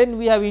and then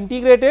we have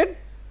integrated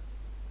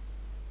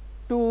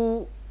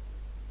to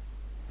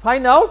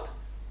find out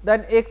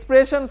that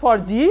expression for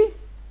g.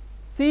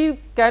 C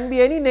can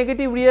be any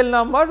negative real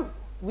number,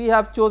 we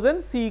have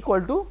chosen c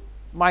equal to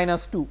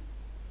minus 2.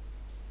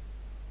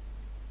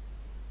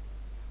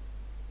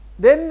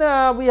 Then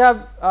we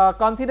have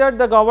considered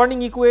the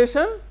governing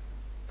equation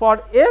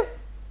for f,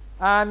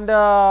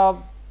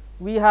 and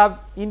we have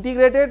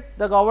integrated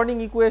the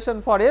governing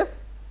equation for f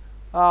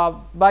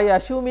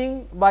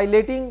by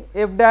letting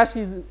f dash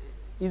is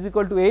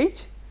equal to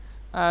h,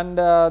 and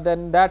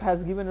then that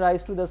has given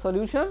rise to the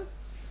solution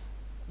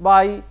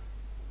by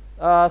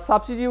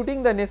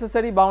substituting the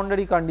necessary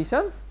boundary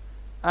conditions,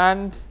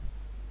 and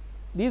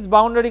these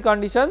boundary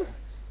conditions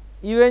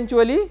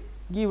eventually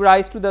give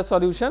rise to the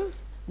solution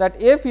that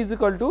f is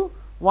equal to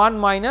 1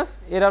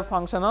 minus error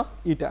function of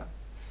eta.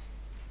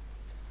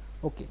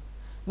 Okay.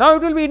 Now,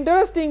 it will be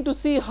interesting to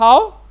see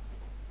how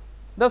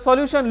the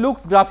solution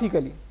looks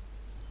graphically.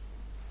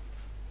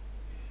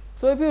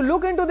 So, if you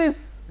look into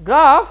this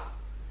graph,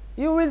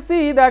 you will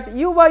see that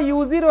u by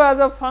u0 as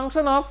a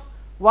function of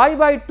y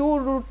by 2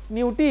 root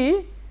nu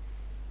t,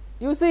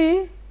 you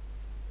see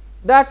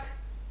that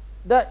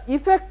the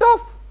effect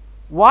of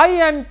y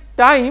and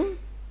time,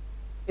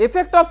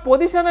 effect of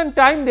position and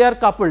time, they are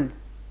coupled.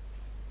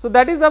 So,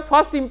 that is the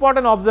first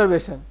important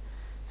observation.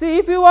 See,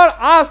 if you are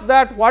asked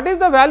that what is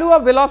the value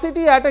of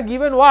velocity at a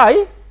given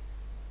y,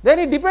 then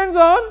it depends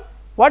on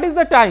what is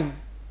the time.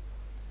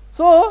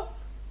 So,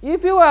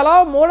 if you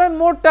allow more and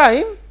more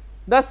time,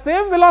 the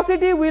same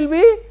velocity will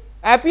be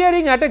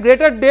appearing at a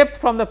greater depth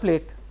from the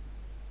plate.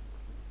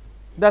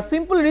 The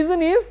simple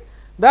reason is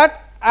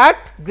that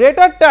at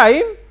greater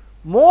time,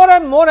 more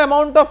and more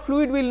amount of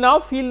fluid will now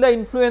feel the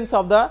influence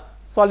of the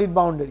solid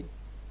boundary.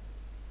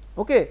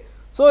 Okay.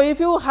 So, if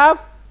you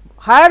have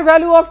higher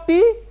value of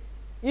t,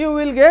 you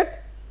will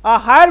get a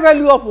higher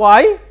value of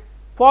y,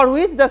 for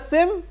which the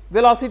same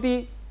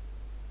velocity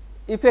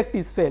effect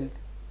is felt.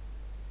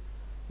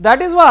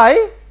 That is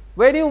why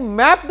when you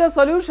map the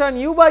solution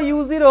u by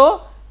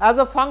u0 as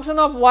a function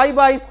of y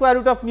by square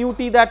root of nu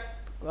t, that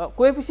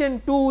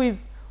coefficient 2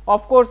 is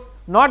of course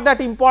not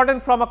that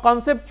important from a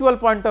conceptual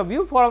point of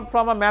view,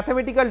 from a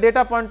mathematical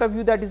data point of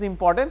view that is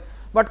important,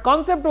 but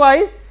concept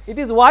wise it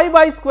is y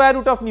by square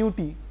root of nu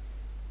t.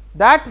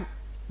 That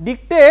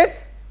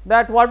dictates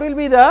that what will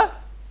be the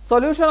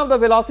solution of the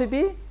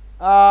velocity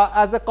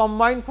as a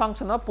combined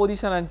function of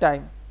position and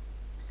time.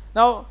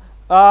 Now,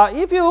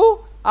 if you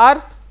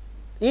are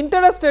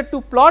interested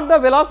to plot the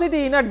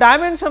velocity in a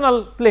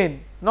dimensional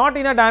plane, not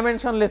in a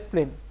dimensionless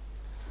plane,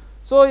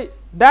 so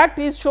that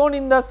is shown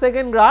in the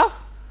second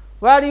graph,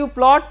 where you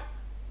plot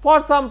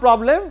for some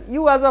problem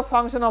u as a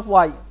function of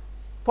y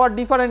for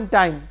different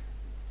time.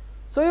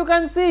 So, you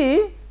can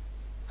see,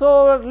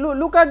 so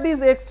look at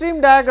these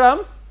extreme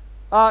diagrams,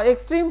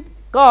 extreme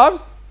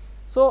curves.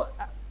 So,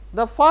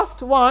 the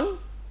first one,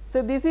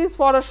 say this is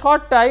for a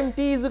short time,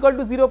 t is equal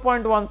to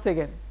 0.1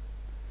 second.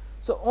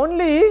 So,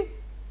 only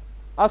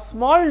a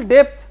small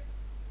depth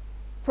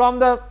from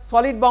the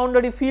solid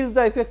boundary feels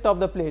the effect of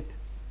the plate,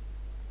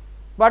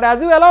 but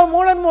as you allow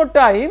more and more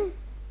time,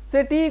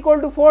 say t equal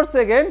to 4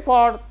 second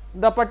for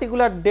the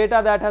particular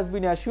data that has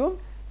been assumed,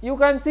 you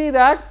can see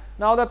that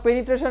now the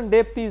penetration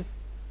depth is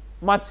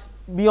much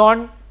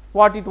beyond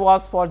what it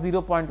was for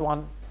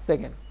 0.1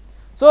 second.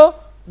 So,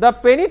 the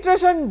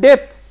penetration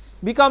depth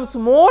becomes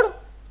more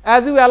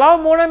as you allow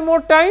more and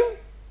more time,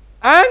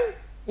 and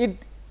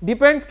it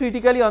depends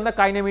critically on the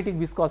kinematic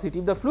viscosity.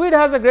 If the fluid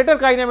has a greater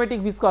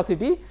kinematic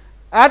viscosity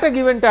at a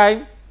given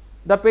time,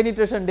 the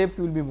penetration depth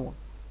will be more.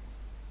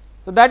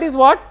 So, that is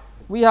what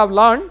we have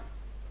learned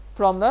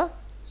from the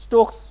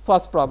Stokes'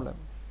 first problem.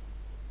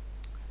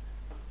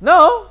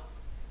 Now,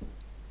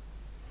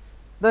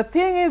 the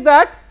thing is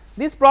that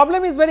this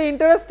problem is very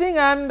interesting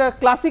and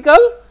classical.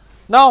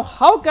 Now,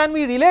 how can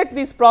we relate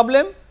this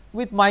problem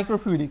with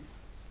microfluidics?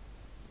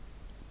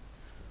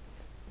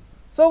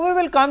 So, we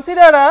will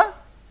consider a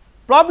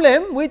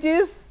problem which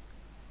is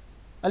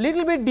a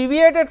little bit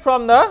deviated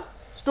from the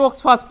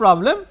Stokes' first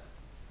problem,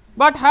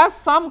 but has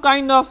some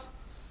kind of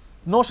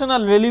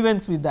notional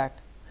relevance with that.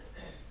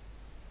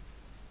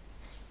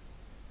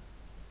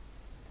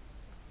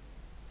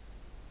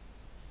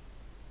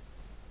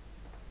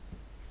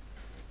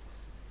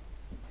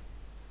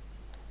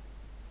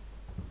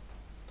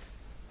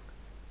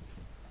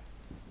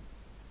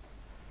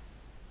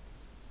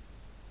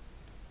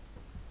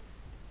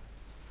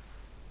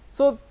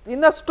 So, in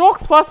the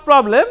Stokes' first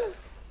problem,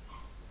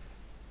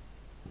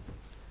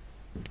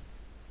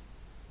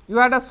 you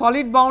had a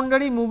solid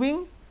boundary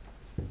moving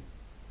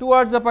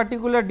towards a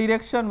particular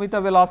direction with a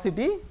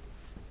velocity.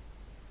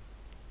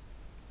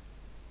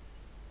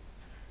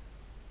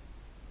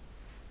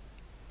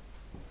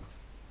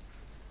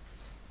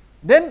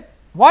 Then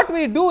what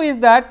we do is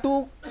that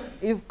to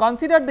if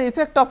consider the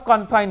effect of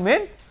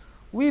confinement,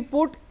 we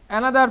put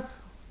another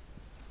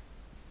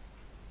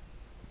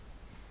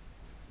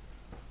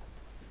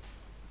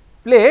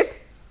plate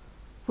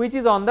which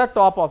is on the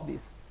top of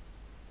this.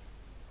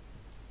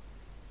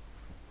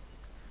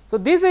 So,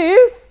 this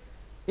is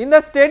in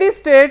the steady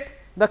state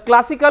the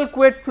classical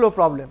Couette flow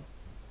problem.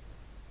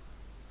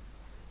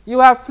 You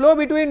have flow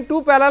between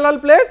two parallel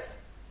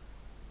plates,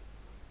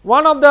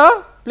 one of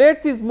the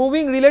plates is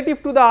moving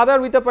relative to the other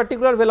with a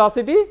particular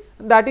velocity,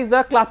 that is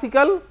the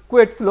classical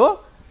Couette flow.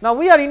 Now,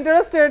 we are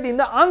interested in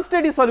the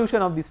unsteady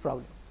solution of this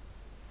problem,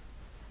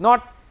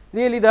 not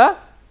really the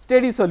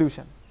steady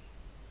solution.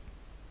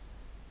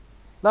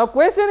 Now,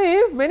 question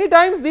is, many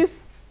times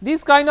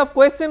this kind of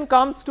question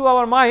comes to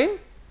our mind,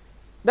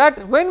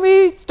 that when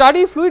we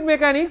study fluid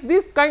mechanics,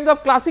 these kinds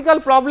of classical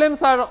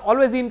problems are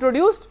always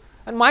introduced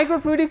and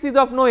microfluidics is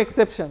of no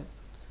exception.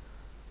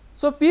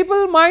 So,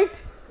 people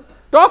might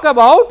talk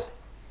about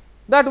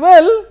that,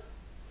 well,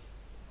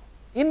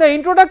 in the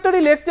introductory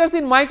lectures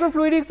in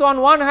microfluidics,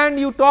 on one hand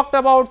you talked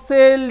about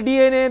cell,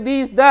 DNA,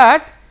 this,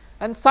 that,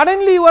 and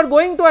suddenly you are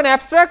going to an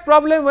abstract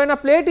problem when a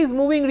plate is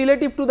moving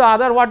relative to the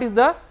other, what is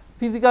the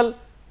physical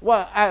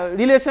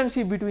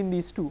relationship between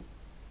these two,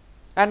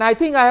 and I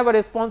think I have a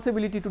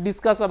responsibility to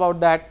discuss about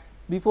that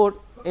before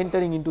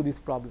entering into this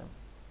problem.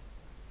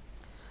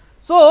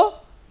 So,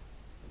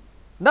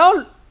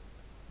 now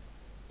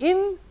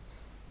in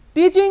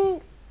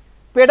teaching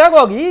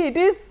pedagogy, it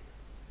is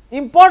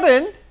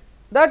important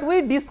that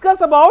we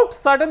discuss about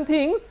certain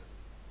things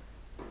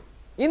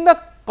in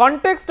the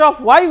context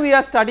of why we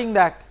are studying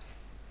that.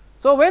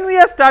 So, when we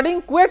are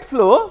studying Couette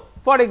flow,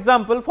 for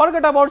example,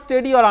 forget about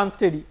steady or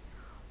unsteady.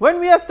 When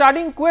we are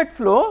studying Couette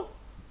flow,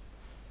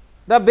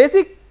 the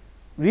basic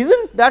reason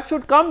that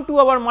should come to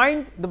our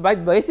mind, the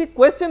basic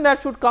question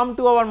that should come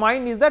to our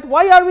mind is that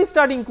why are we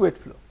studying Couette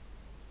flow?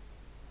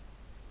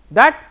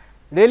 That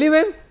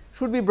relevance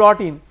should be brought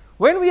in.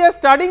 When we are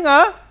studying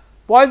a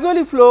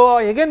Poiseuille flow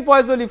or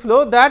Hagen-Poiseuille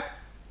flow, that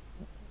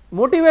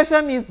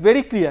motivation is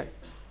very clear,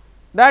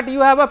 that you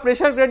have a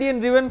pressure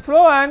gradient driven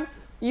flow and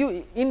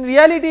you in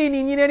reality in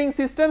engineering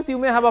systems you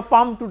may have a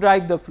pump to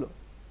drive the flow.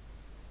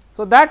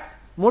 So, that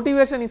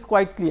motivation is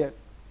quite clear,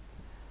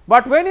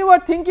 but when you are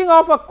thinking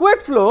of a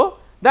Couette flow,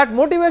 that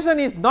motivation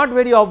is not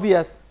very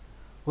obvious.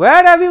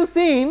 Where have you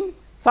seen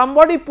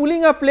somebody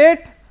pulling a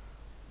plate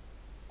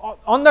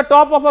on the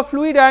top of a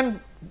fluid and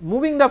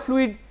moving the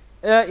fluid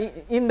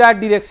in that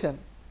direction?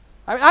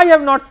 I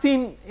have not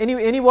seen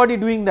anybody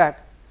doing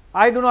that.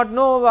 I do not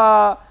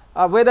know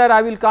whether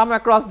I will come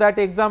across that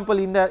example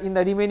in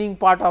the remaining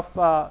part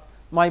of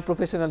my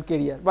professional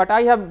career, but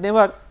I have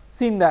never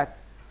seen that.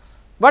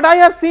 But I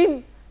have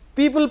seen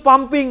people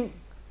pumping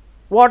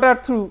water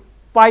through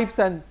pipes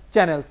and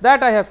channels,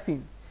 that I have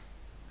seen.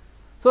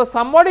 So,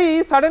 somebody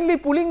is suddenly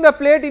pulling the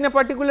plate in a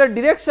particular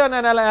direction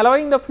and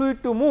allowing the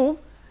fluid to move.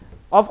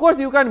 Of course,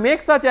 you can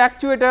make such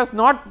actuators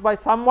not by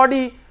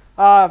somebody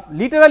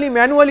literally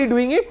manually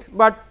doing it,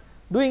 but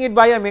doing it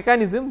by a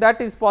mechanism, that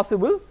is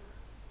possible,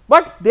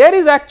 but there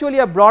is actually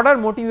a broader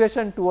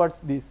motivation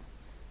towards this.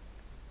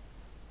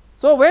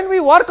 So, when we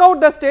work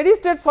out the steady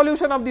state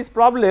solution of this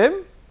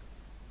problem,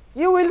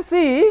 you will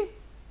see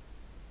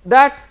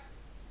that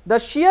the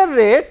shear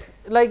rate,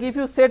 like if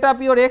you set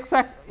up your x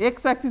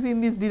axis in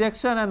this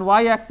direction and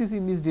y axis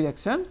in this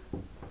direction,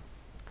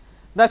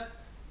 the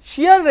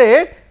shear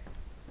rate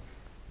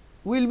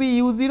will be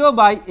u0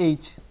 by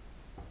h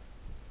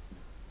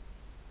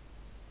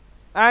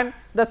and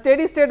the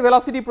steady state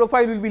velocity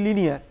profile will be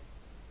linear.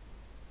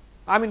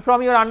 I mean,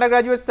 from your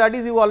undergraduate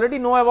studies you already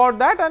know about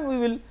that, and we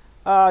will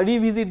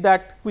revisit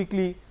that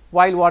quickly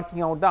while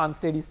working out the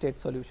unsteady state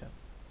solution.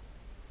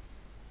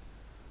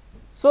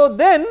 So,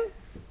 then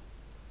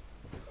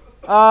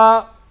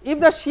if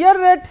the shear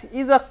rate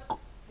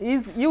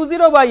is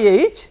u0 by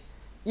h,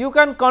 you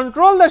can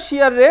control the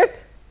shear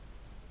rate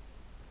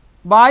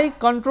by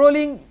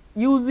controlling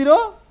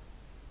u0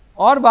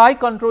 or by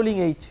controlling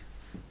h.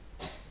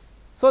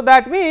 So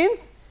that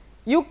means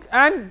you,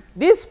 and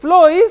this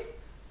flow is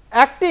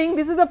acting,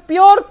 this is a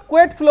pure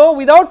Couette flow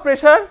without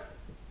pressure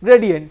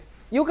gradient.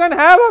 You can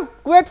have a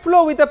Couette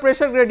flow with a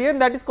pressure gradient,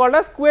 that is called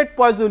as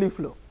Couette-Poiseuille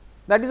flow,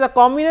 that is a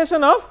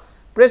combination of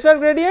pressure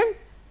gradient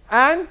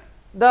and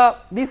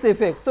this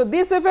effect. So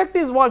this effect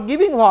is what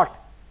giving what?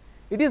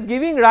 It is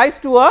giving rise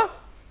to a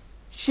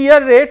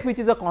shear rate which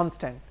is a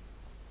constant,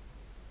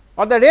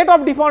 or the rate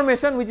of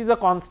deformation which is a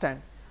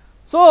constant.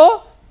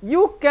 So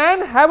you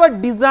can have a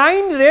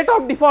designed rate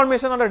of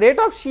deformation or a rate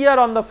of shear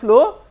on the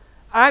flow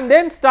and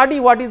then study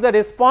what is the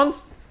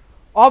response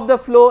of the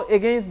flow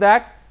against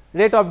that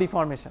rate of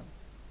deformation.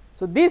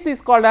 So this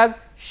is called as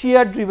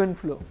shear driven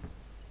flow.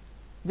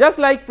 Just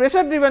like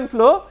pressure driven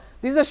flow,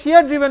 this is a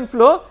shear driven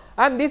flow,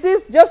 and this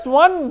is just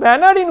one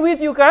manner in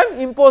which you can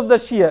impose the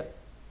shear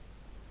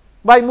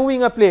by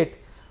moving a plate.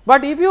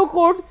 But if you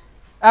could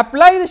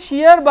apply the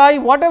shear by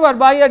whatever,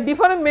 by a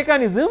different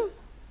mechanism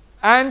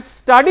and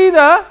study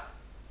the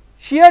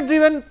shear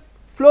driven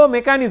flow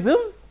mechanism,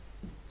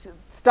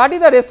 study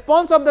the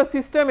response of the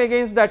system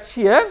against that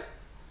shear,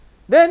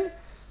 then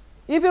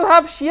if you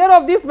have shear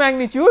of this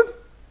magnitude,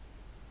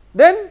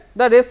 then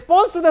the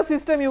response to the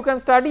system you can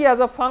study as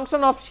a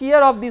function of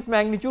shear of this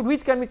magnitude,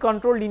 which can be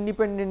controlled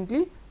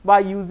independently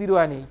by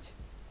u0 and h.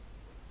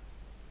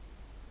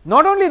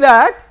 Not only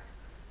that,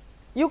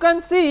 you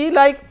can see,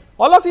 like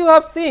all of you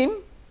have seen,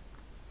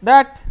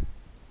 that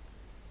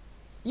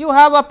you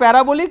have a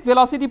parabolic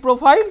velocity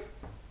profile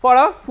for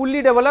a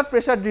fully developed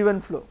pressure driven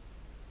flow.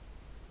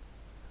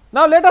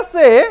 Now let us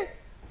say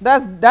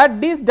that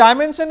this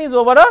dimension is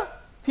over a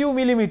few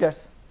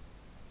millimeters.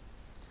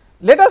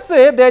 Let us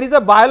say there is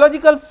a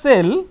biological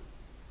cell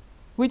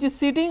which is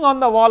sitting on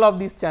the wall of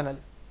this channel.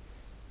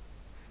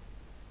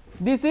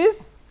 This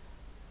is,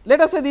 let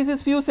us say this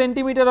is few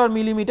centimeter or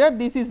millimeter,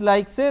 this is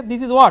like, say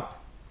this is what,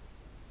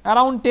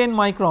 around 10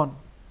 micron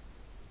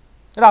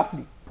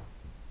roughly.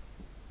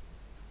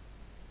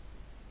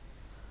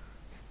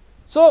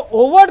 So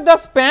over the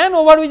span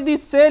over which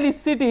this cell is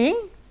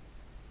sitting,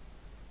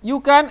 you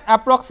can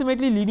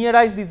approximately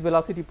linearize this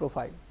velocity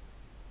profile.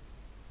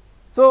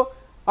 So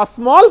a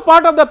small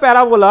part of the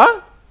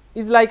parabola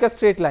is like a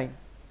straight line,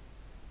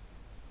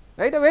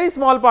 right, a very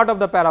small part of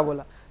the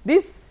parabola.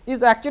 This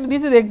is actually,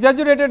 this is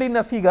exaggerated in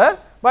the figure,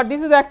 but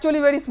this is actually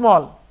very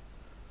small.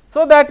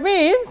 So that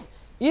means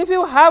if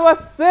you have a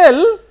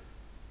cell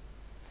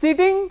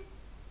sitting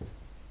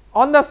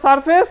on the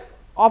surface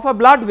of a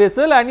blood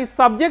vessel and is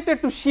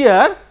subjected to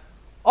shear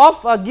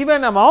of a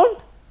given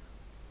amount,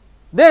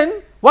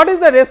 then what is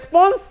the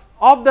response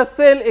of the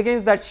cell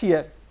against that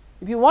shear?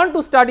 If you want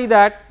to study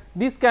that,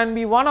 this can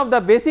be one of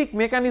the basic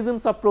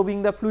mechanisms of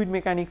probing the fluid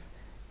mechanics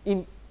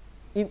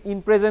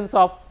in presence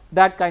of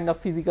that kind of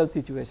physical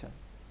situation.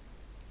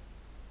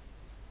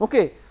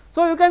 Okay.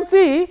 So you can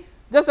see,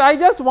 I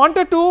just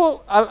wanted to,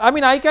 I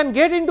mean I can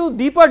get into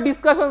deeper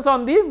discussions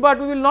on this, but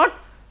we will not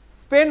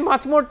spend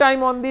much more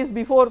time on this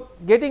before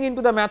getting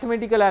into the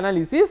mathematical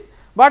analysis,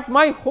 but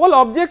my whole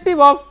objective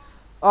of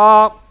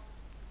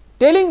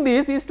telling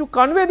this is to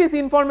convey this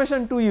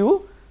information to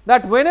you,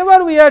 that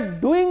whenever we are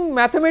doing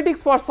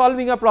mathematics for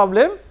solving a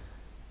problem,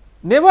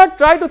 never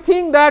try to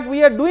think that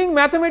we are doing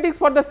mathematics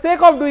for the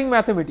sake of doing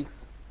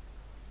mathematics.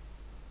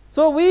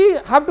 So we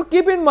have to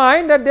keep in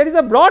mind that there is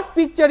a broad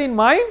picture in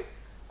mind,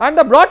 and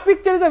the broad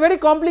picture is a very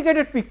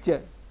complicated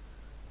picture.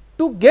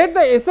 To get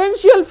the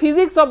essential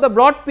physics of the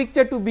broad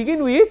picture to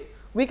begin with,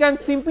 we can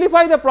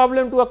simplify the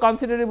problem to a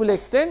considerable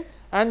extent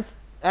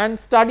and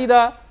study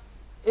the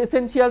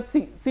essential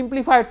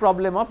simplified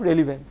problem of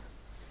relevance,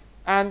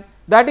 and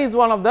that is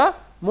one of the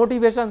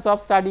motivations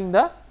of studying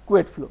the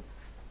Couette flow.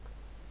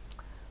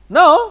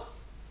 Now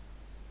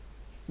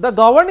the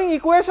governing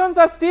equations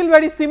are still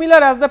very similar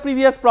as the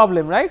previous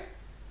problem, right,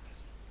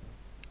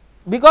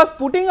 because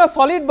putting a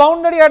solid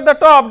boundary at the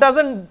top does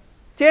not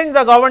change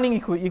the governing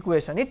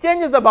equation, it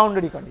changes the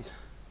boundary condition.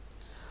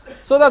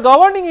 So the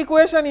governing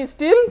equation is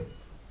still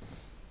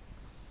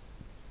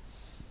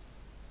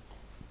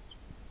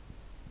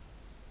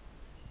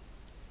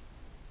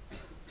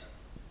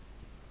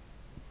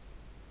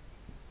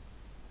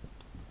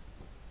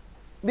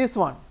this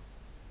one.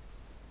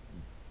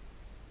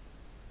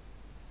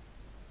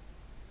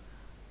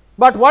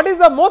 But what is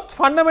the most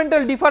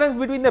fundamental difference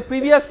between the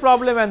previous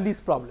problem and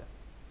this problem?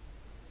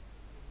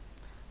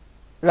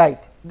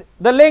 Right,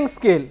 the length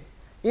scale.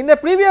 In the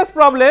previous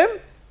problem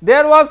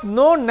there was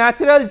no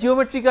natural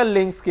geometrical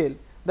length scale,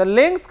 the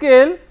length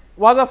scale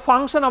was a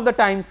function of the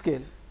time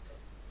scale.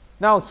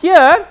 Now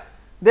here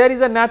there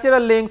is a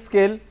natural length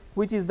scale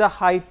which is the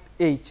height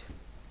h.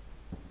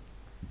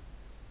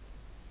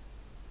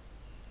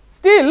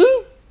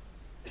 Still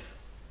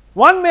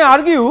one may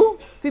argue,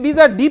 see these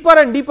are deeper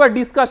and deeper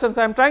discussions,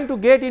 I am trying to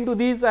get into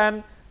these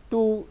and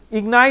to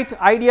ignite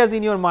ideas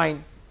in your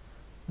mind.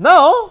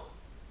 Now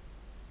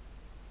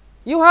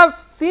you have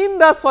seen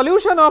the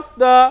solution of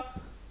the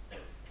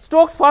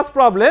Stokes first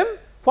problem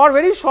for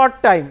very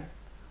short time.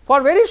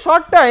 For very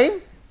short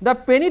time the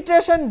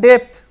penetration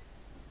depth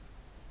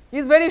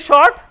is very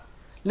short,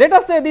 let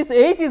us say this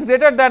h is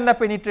greater than the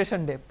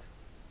penetration depth,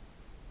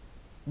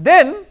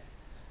 then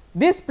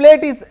this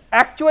plate is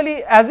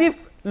actually as if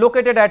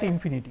located at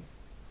infinity,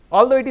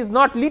 although it is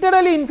not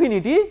literally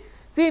infinity.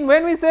 See,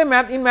 when we say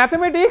in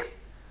mathematics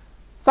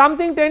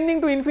something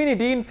tending to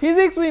infinity, in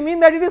physics we mean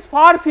that it is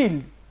far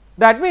field,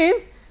 that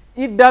means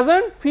it does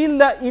not feel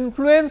the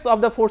influence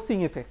of the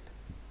forcing effect,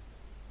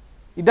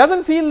 it does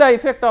not feel the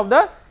effect of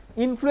the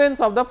influence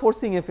of the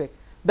forcing effect,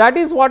 that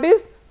is what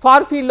is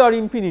far field or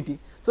infinity.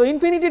 So,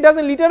 infinity does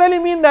not literally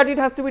mean that it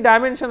has to be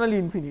dimensionally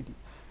infinity.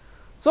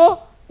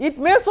 So, it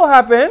may so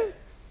happen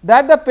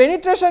that the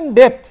penetration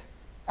depth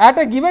at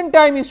a given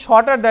time is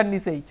shorter than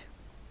this h,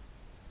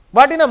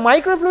 but in a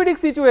microfluidic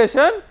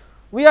situation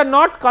we are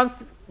not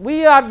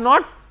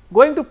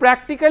going to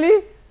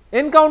practically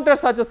encounter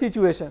such a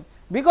situation,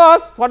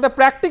 because for the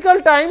practical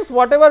times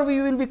whatever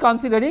we will be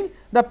considering,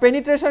 the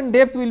penetration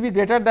depth will be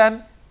greater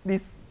than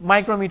this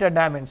micrometer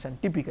dimension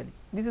typically,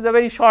 this is a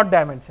very short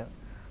dimension.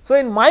 So,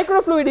 in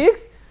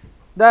microfluidics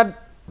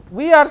that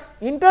we are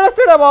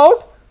interested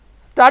about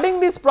studying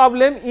this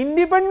problem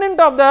independent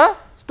of the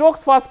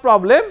Stokes first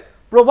problem,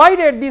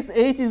 provided this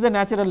h is the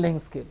natural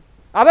length scale,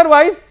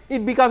 otherwise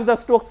it becomes the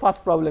Stokes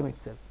first problem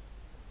itself.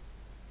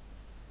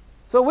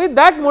 So, with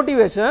that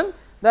motivation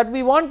that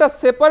we want a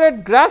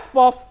separate grasp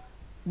of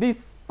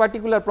this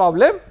particular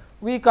problem,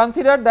 we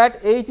consider that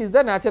h is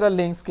the natural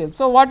length scale.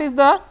 So, what is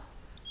the,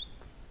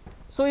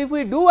 so if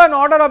we do an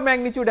order of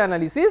magnitude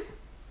analysis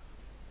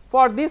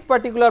for this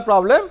particular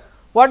problem,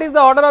 what is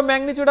the order of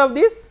magnitude of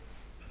this?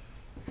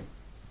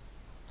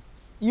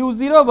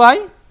 U0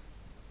 by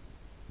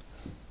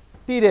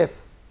T ref.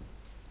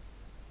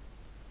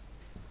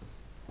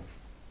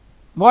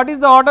 What is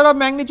the order of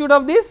magnitude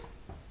of this?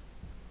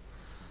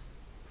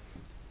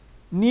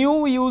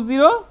 Nu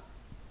U0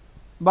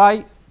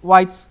 by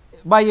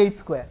h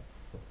square,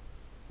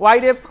 y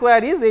ref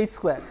square is h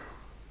square.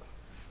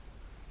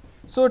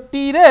 So,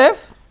 T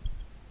ref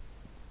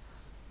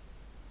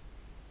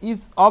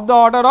is of the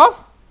order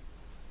of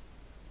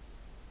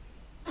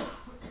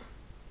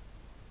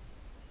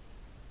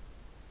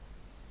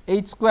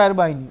h square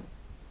by nu.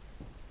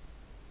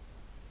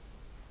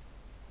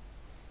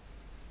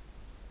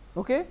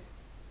 Okay.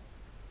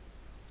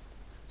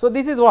 So,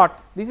 this is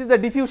what? This is the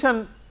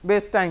diffusion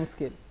based time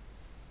scale.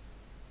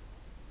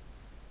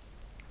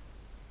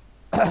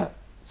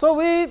 So,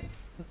 we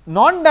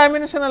non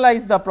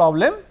dimensionalize the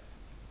problem.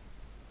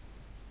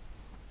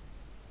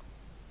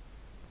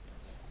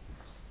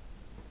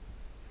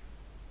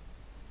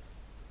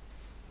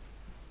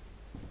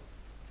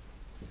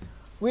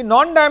 We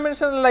non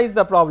dimensionalize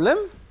the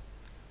problem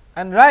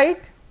and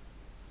write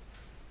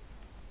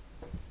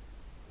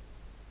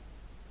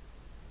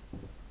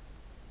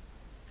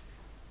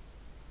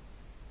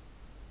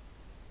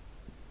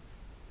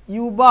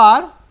u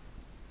bar,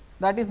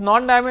 that is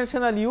non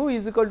dimensional u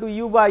is equal to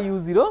u by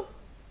u0,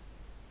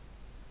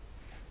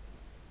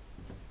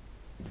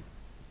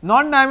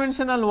 non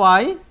dimensional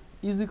y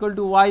is equal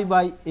to y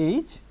by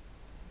h,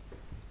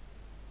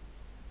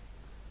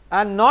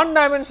 and non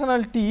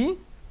dimensional t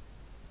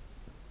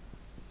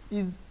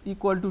is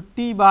equal to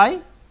t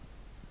by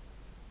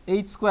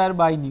h square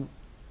by nu.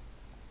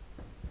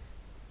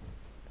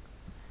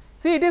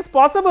 See, it is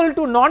possible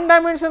to non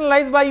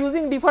dimensionalize by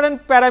using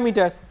different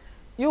parameters.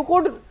 You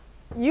could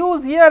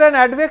use here an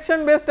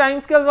advection based time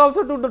scales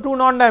also to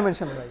non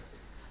dimensionalize,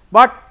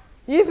 but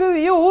if you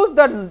use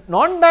the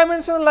non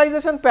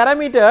dimensionalization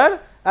parameter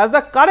as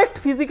the correct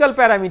physical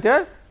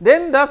parameter,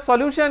 then the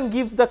solution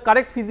gives the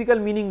correct physical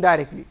meaning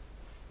directly,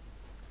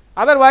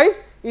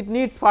 otherwise it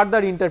needs further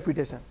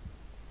interpretation.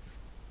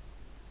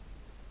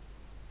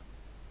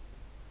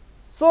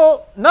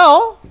 So,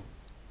 now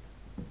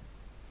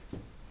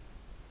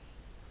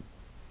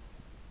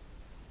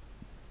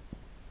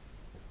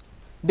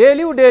del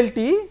u del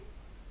t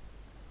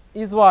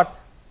is what?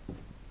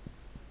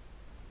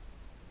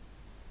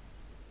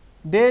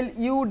 Del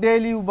u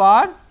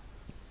bar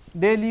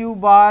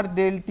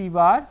del t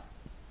bar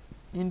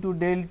into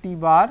del t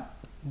bar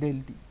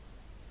del t.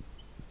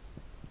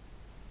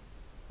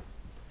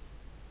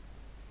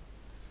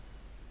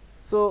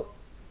 So,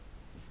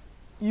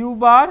 u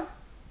bar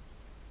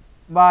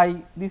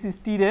by this is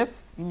T ref,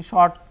 in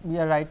short we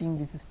are writing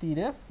this is T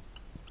ref,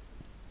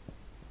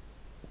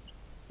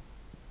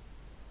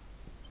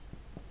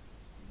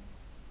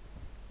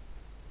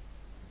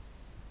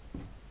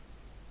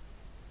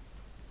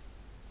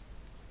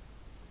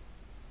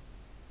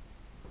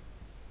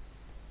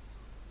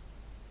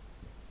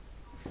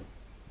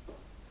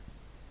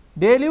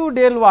 del u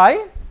del y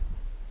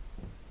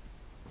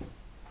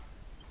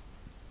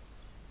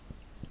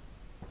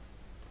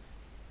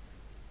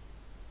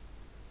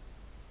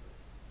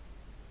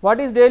what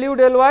is del u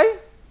del y?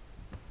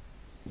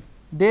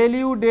 Del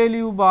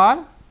u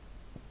bar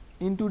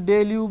into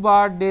del u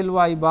bar del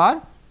y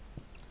bar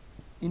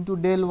into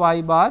del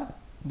y bar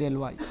del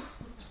y.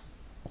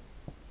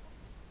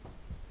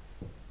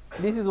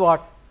 this is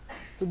what?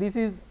 So, this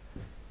is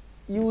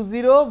u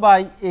 0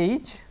 by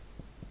h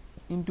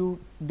into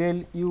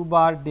del u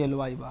bar del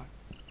y bar.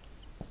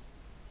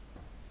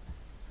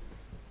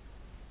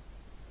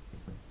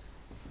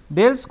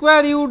 Del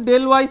square u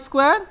del y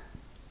square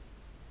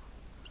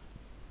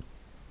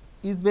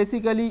is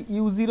basically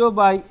u 0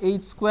 by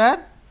h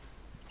square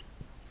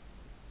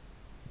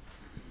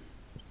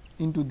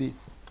into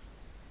this.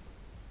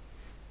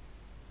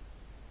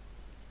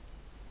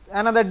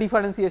 Another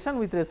differentiation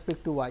with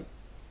respect to y.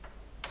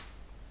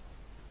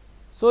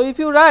 So, if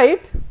you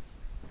write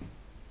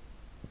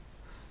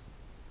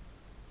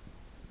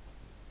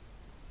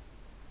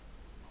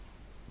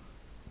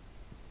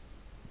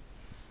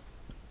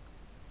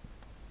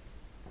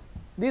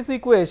this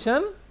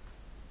equation,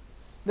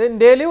 then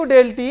del u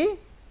del t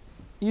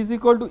is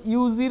equal to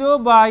u 0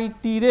 by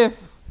t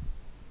ref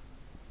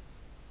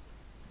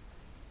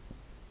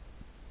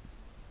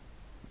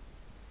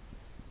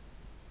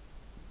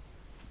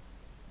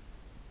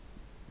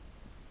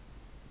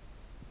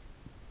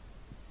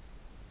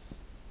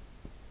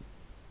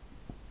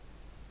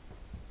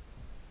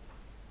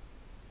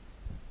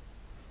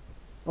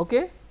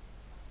okay.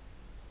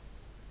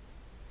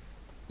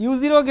 U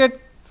 0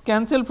 gets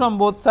cancelled from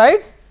both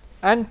sides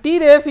and T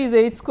ref is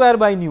h square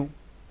by nu,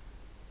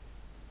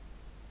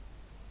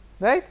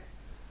 right.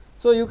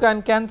 So, you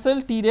can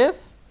cancel T ref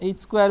h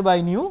square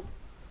by nu.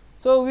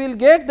 So, we will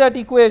get that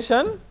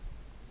equation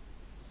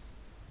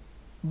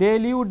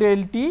del u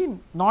del t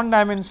non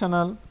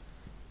dimensional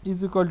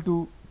is equal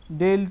to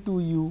del 2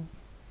 u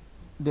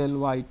del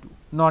y 2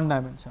 non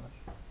dimensional.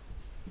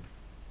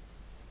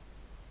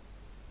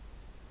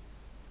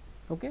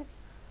 Okay.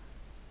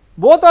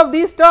 Both of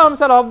these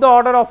terms are of the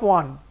order of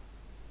 1,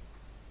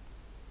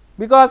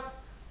 because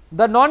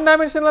the non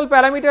dimensional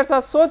parameters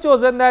are so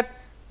chosen that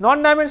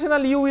non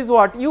dimensional u is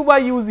what? U by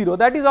u 0,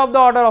 that is of the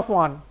order of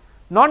 1,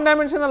 non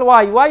dimensional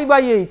y by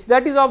h,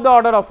 that is of the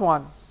order of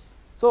 1.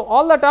 So,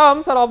 all the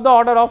terms are of the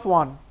order of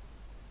 1.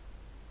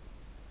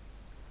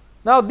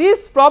 Now,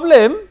 this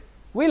problem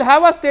will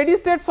have a steady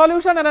state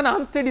solution and an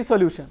unsteady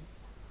solution.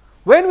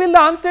 When will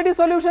the unsteady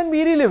solution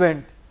be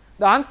irrelevant?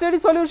 The unsteady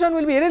solution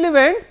will be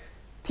irrelevant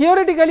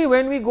theoretically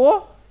when we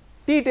go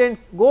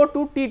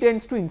to t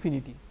tends to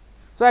infinity.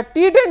 So, at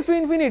t tends to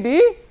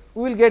infinity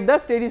we will get the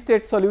steady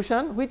state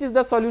solution, which is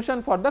the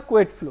solution for the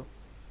Couette flow.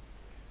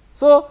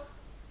 So,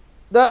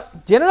 the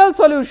general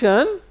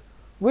solution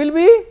will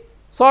be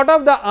sort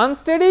of the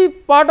unsteady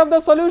part of the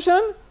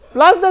solution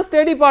plus the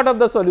steady part of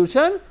the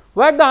solution,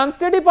 where the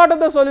unsteady part of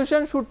the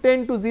solution should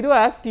tend to 0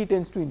 as t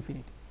tends to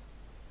infinity.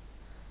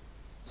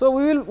 So,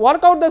 we will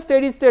work out the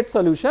steady state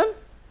solution,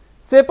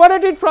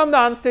 separate it from the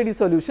unsteady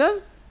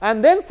solution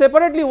and then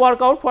separately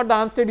work out for the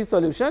unsteady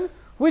solution,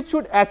 which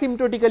should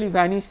asymptotically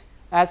vanish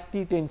as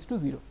t tends to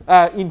 0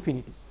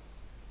 infinity.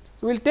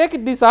 So, we will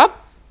take this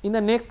up in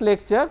the next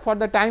lecture. For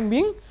the time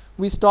being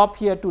we stop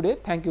here today.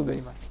 Thank you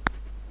very much.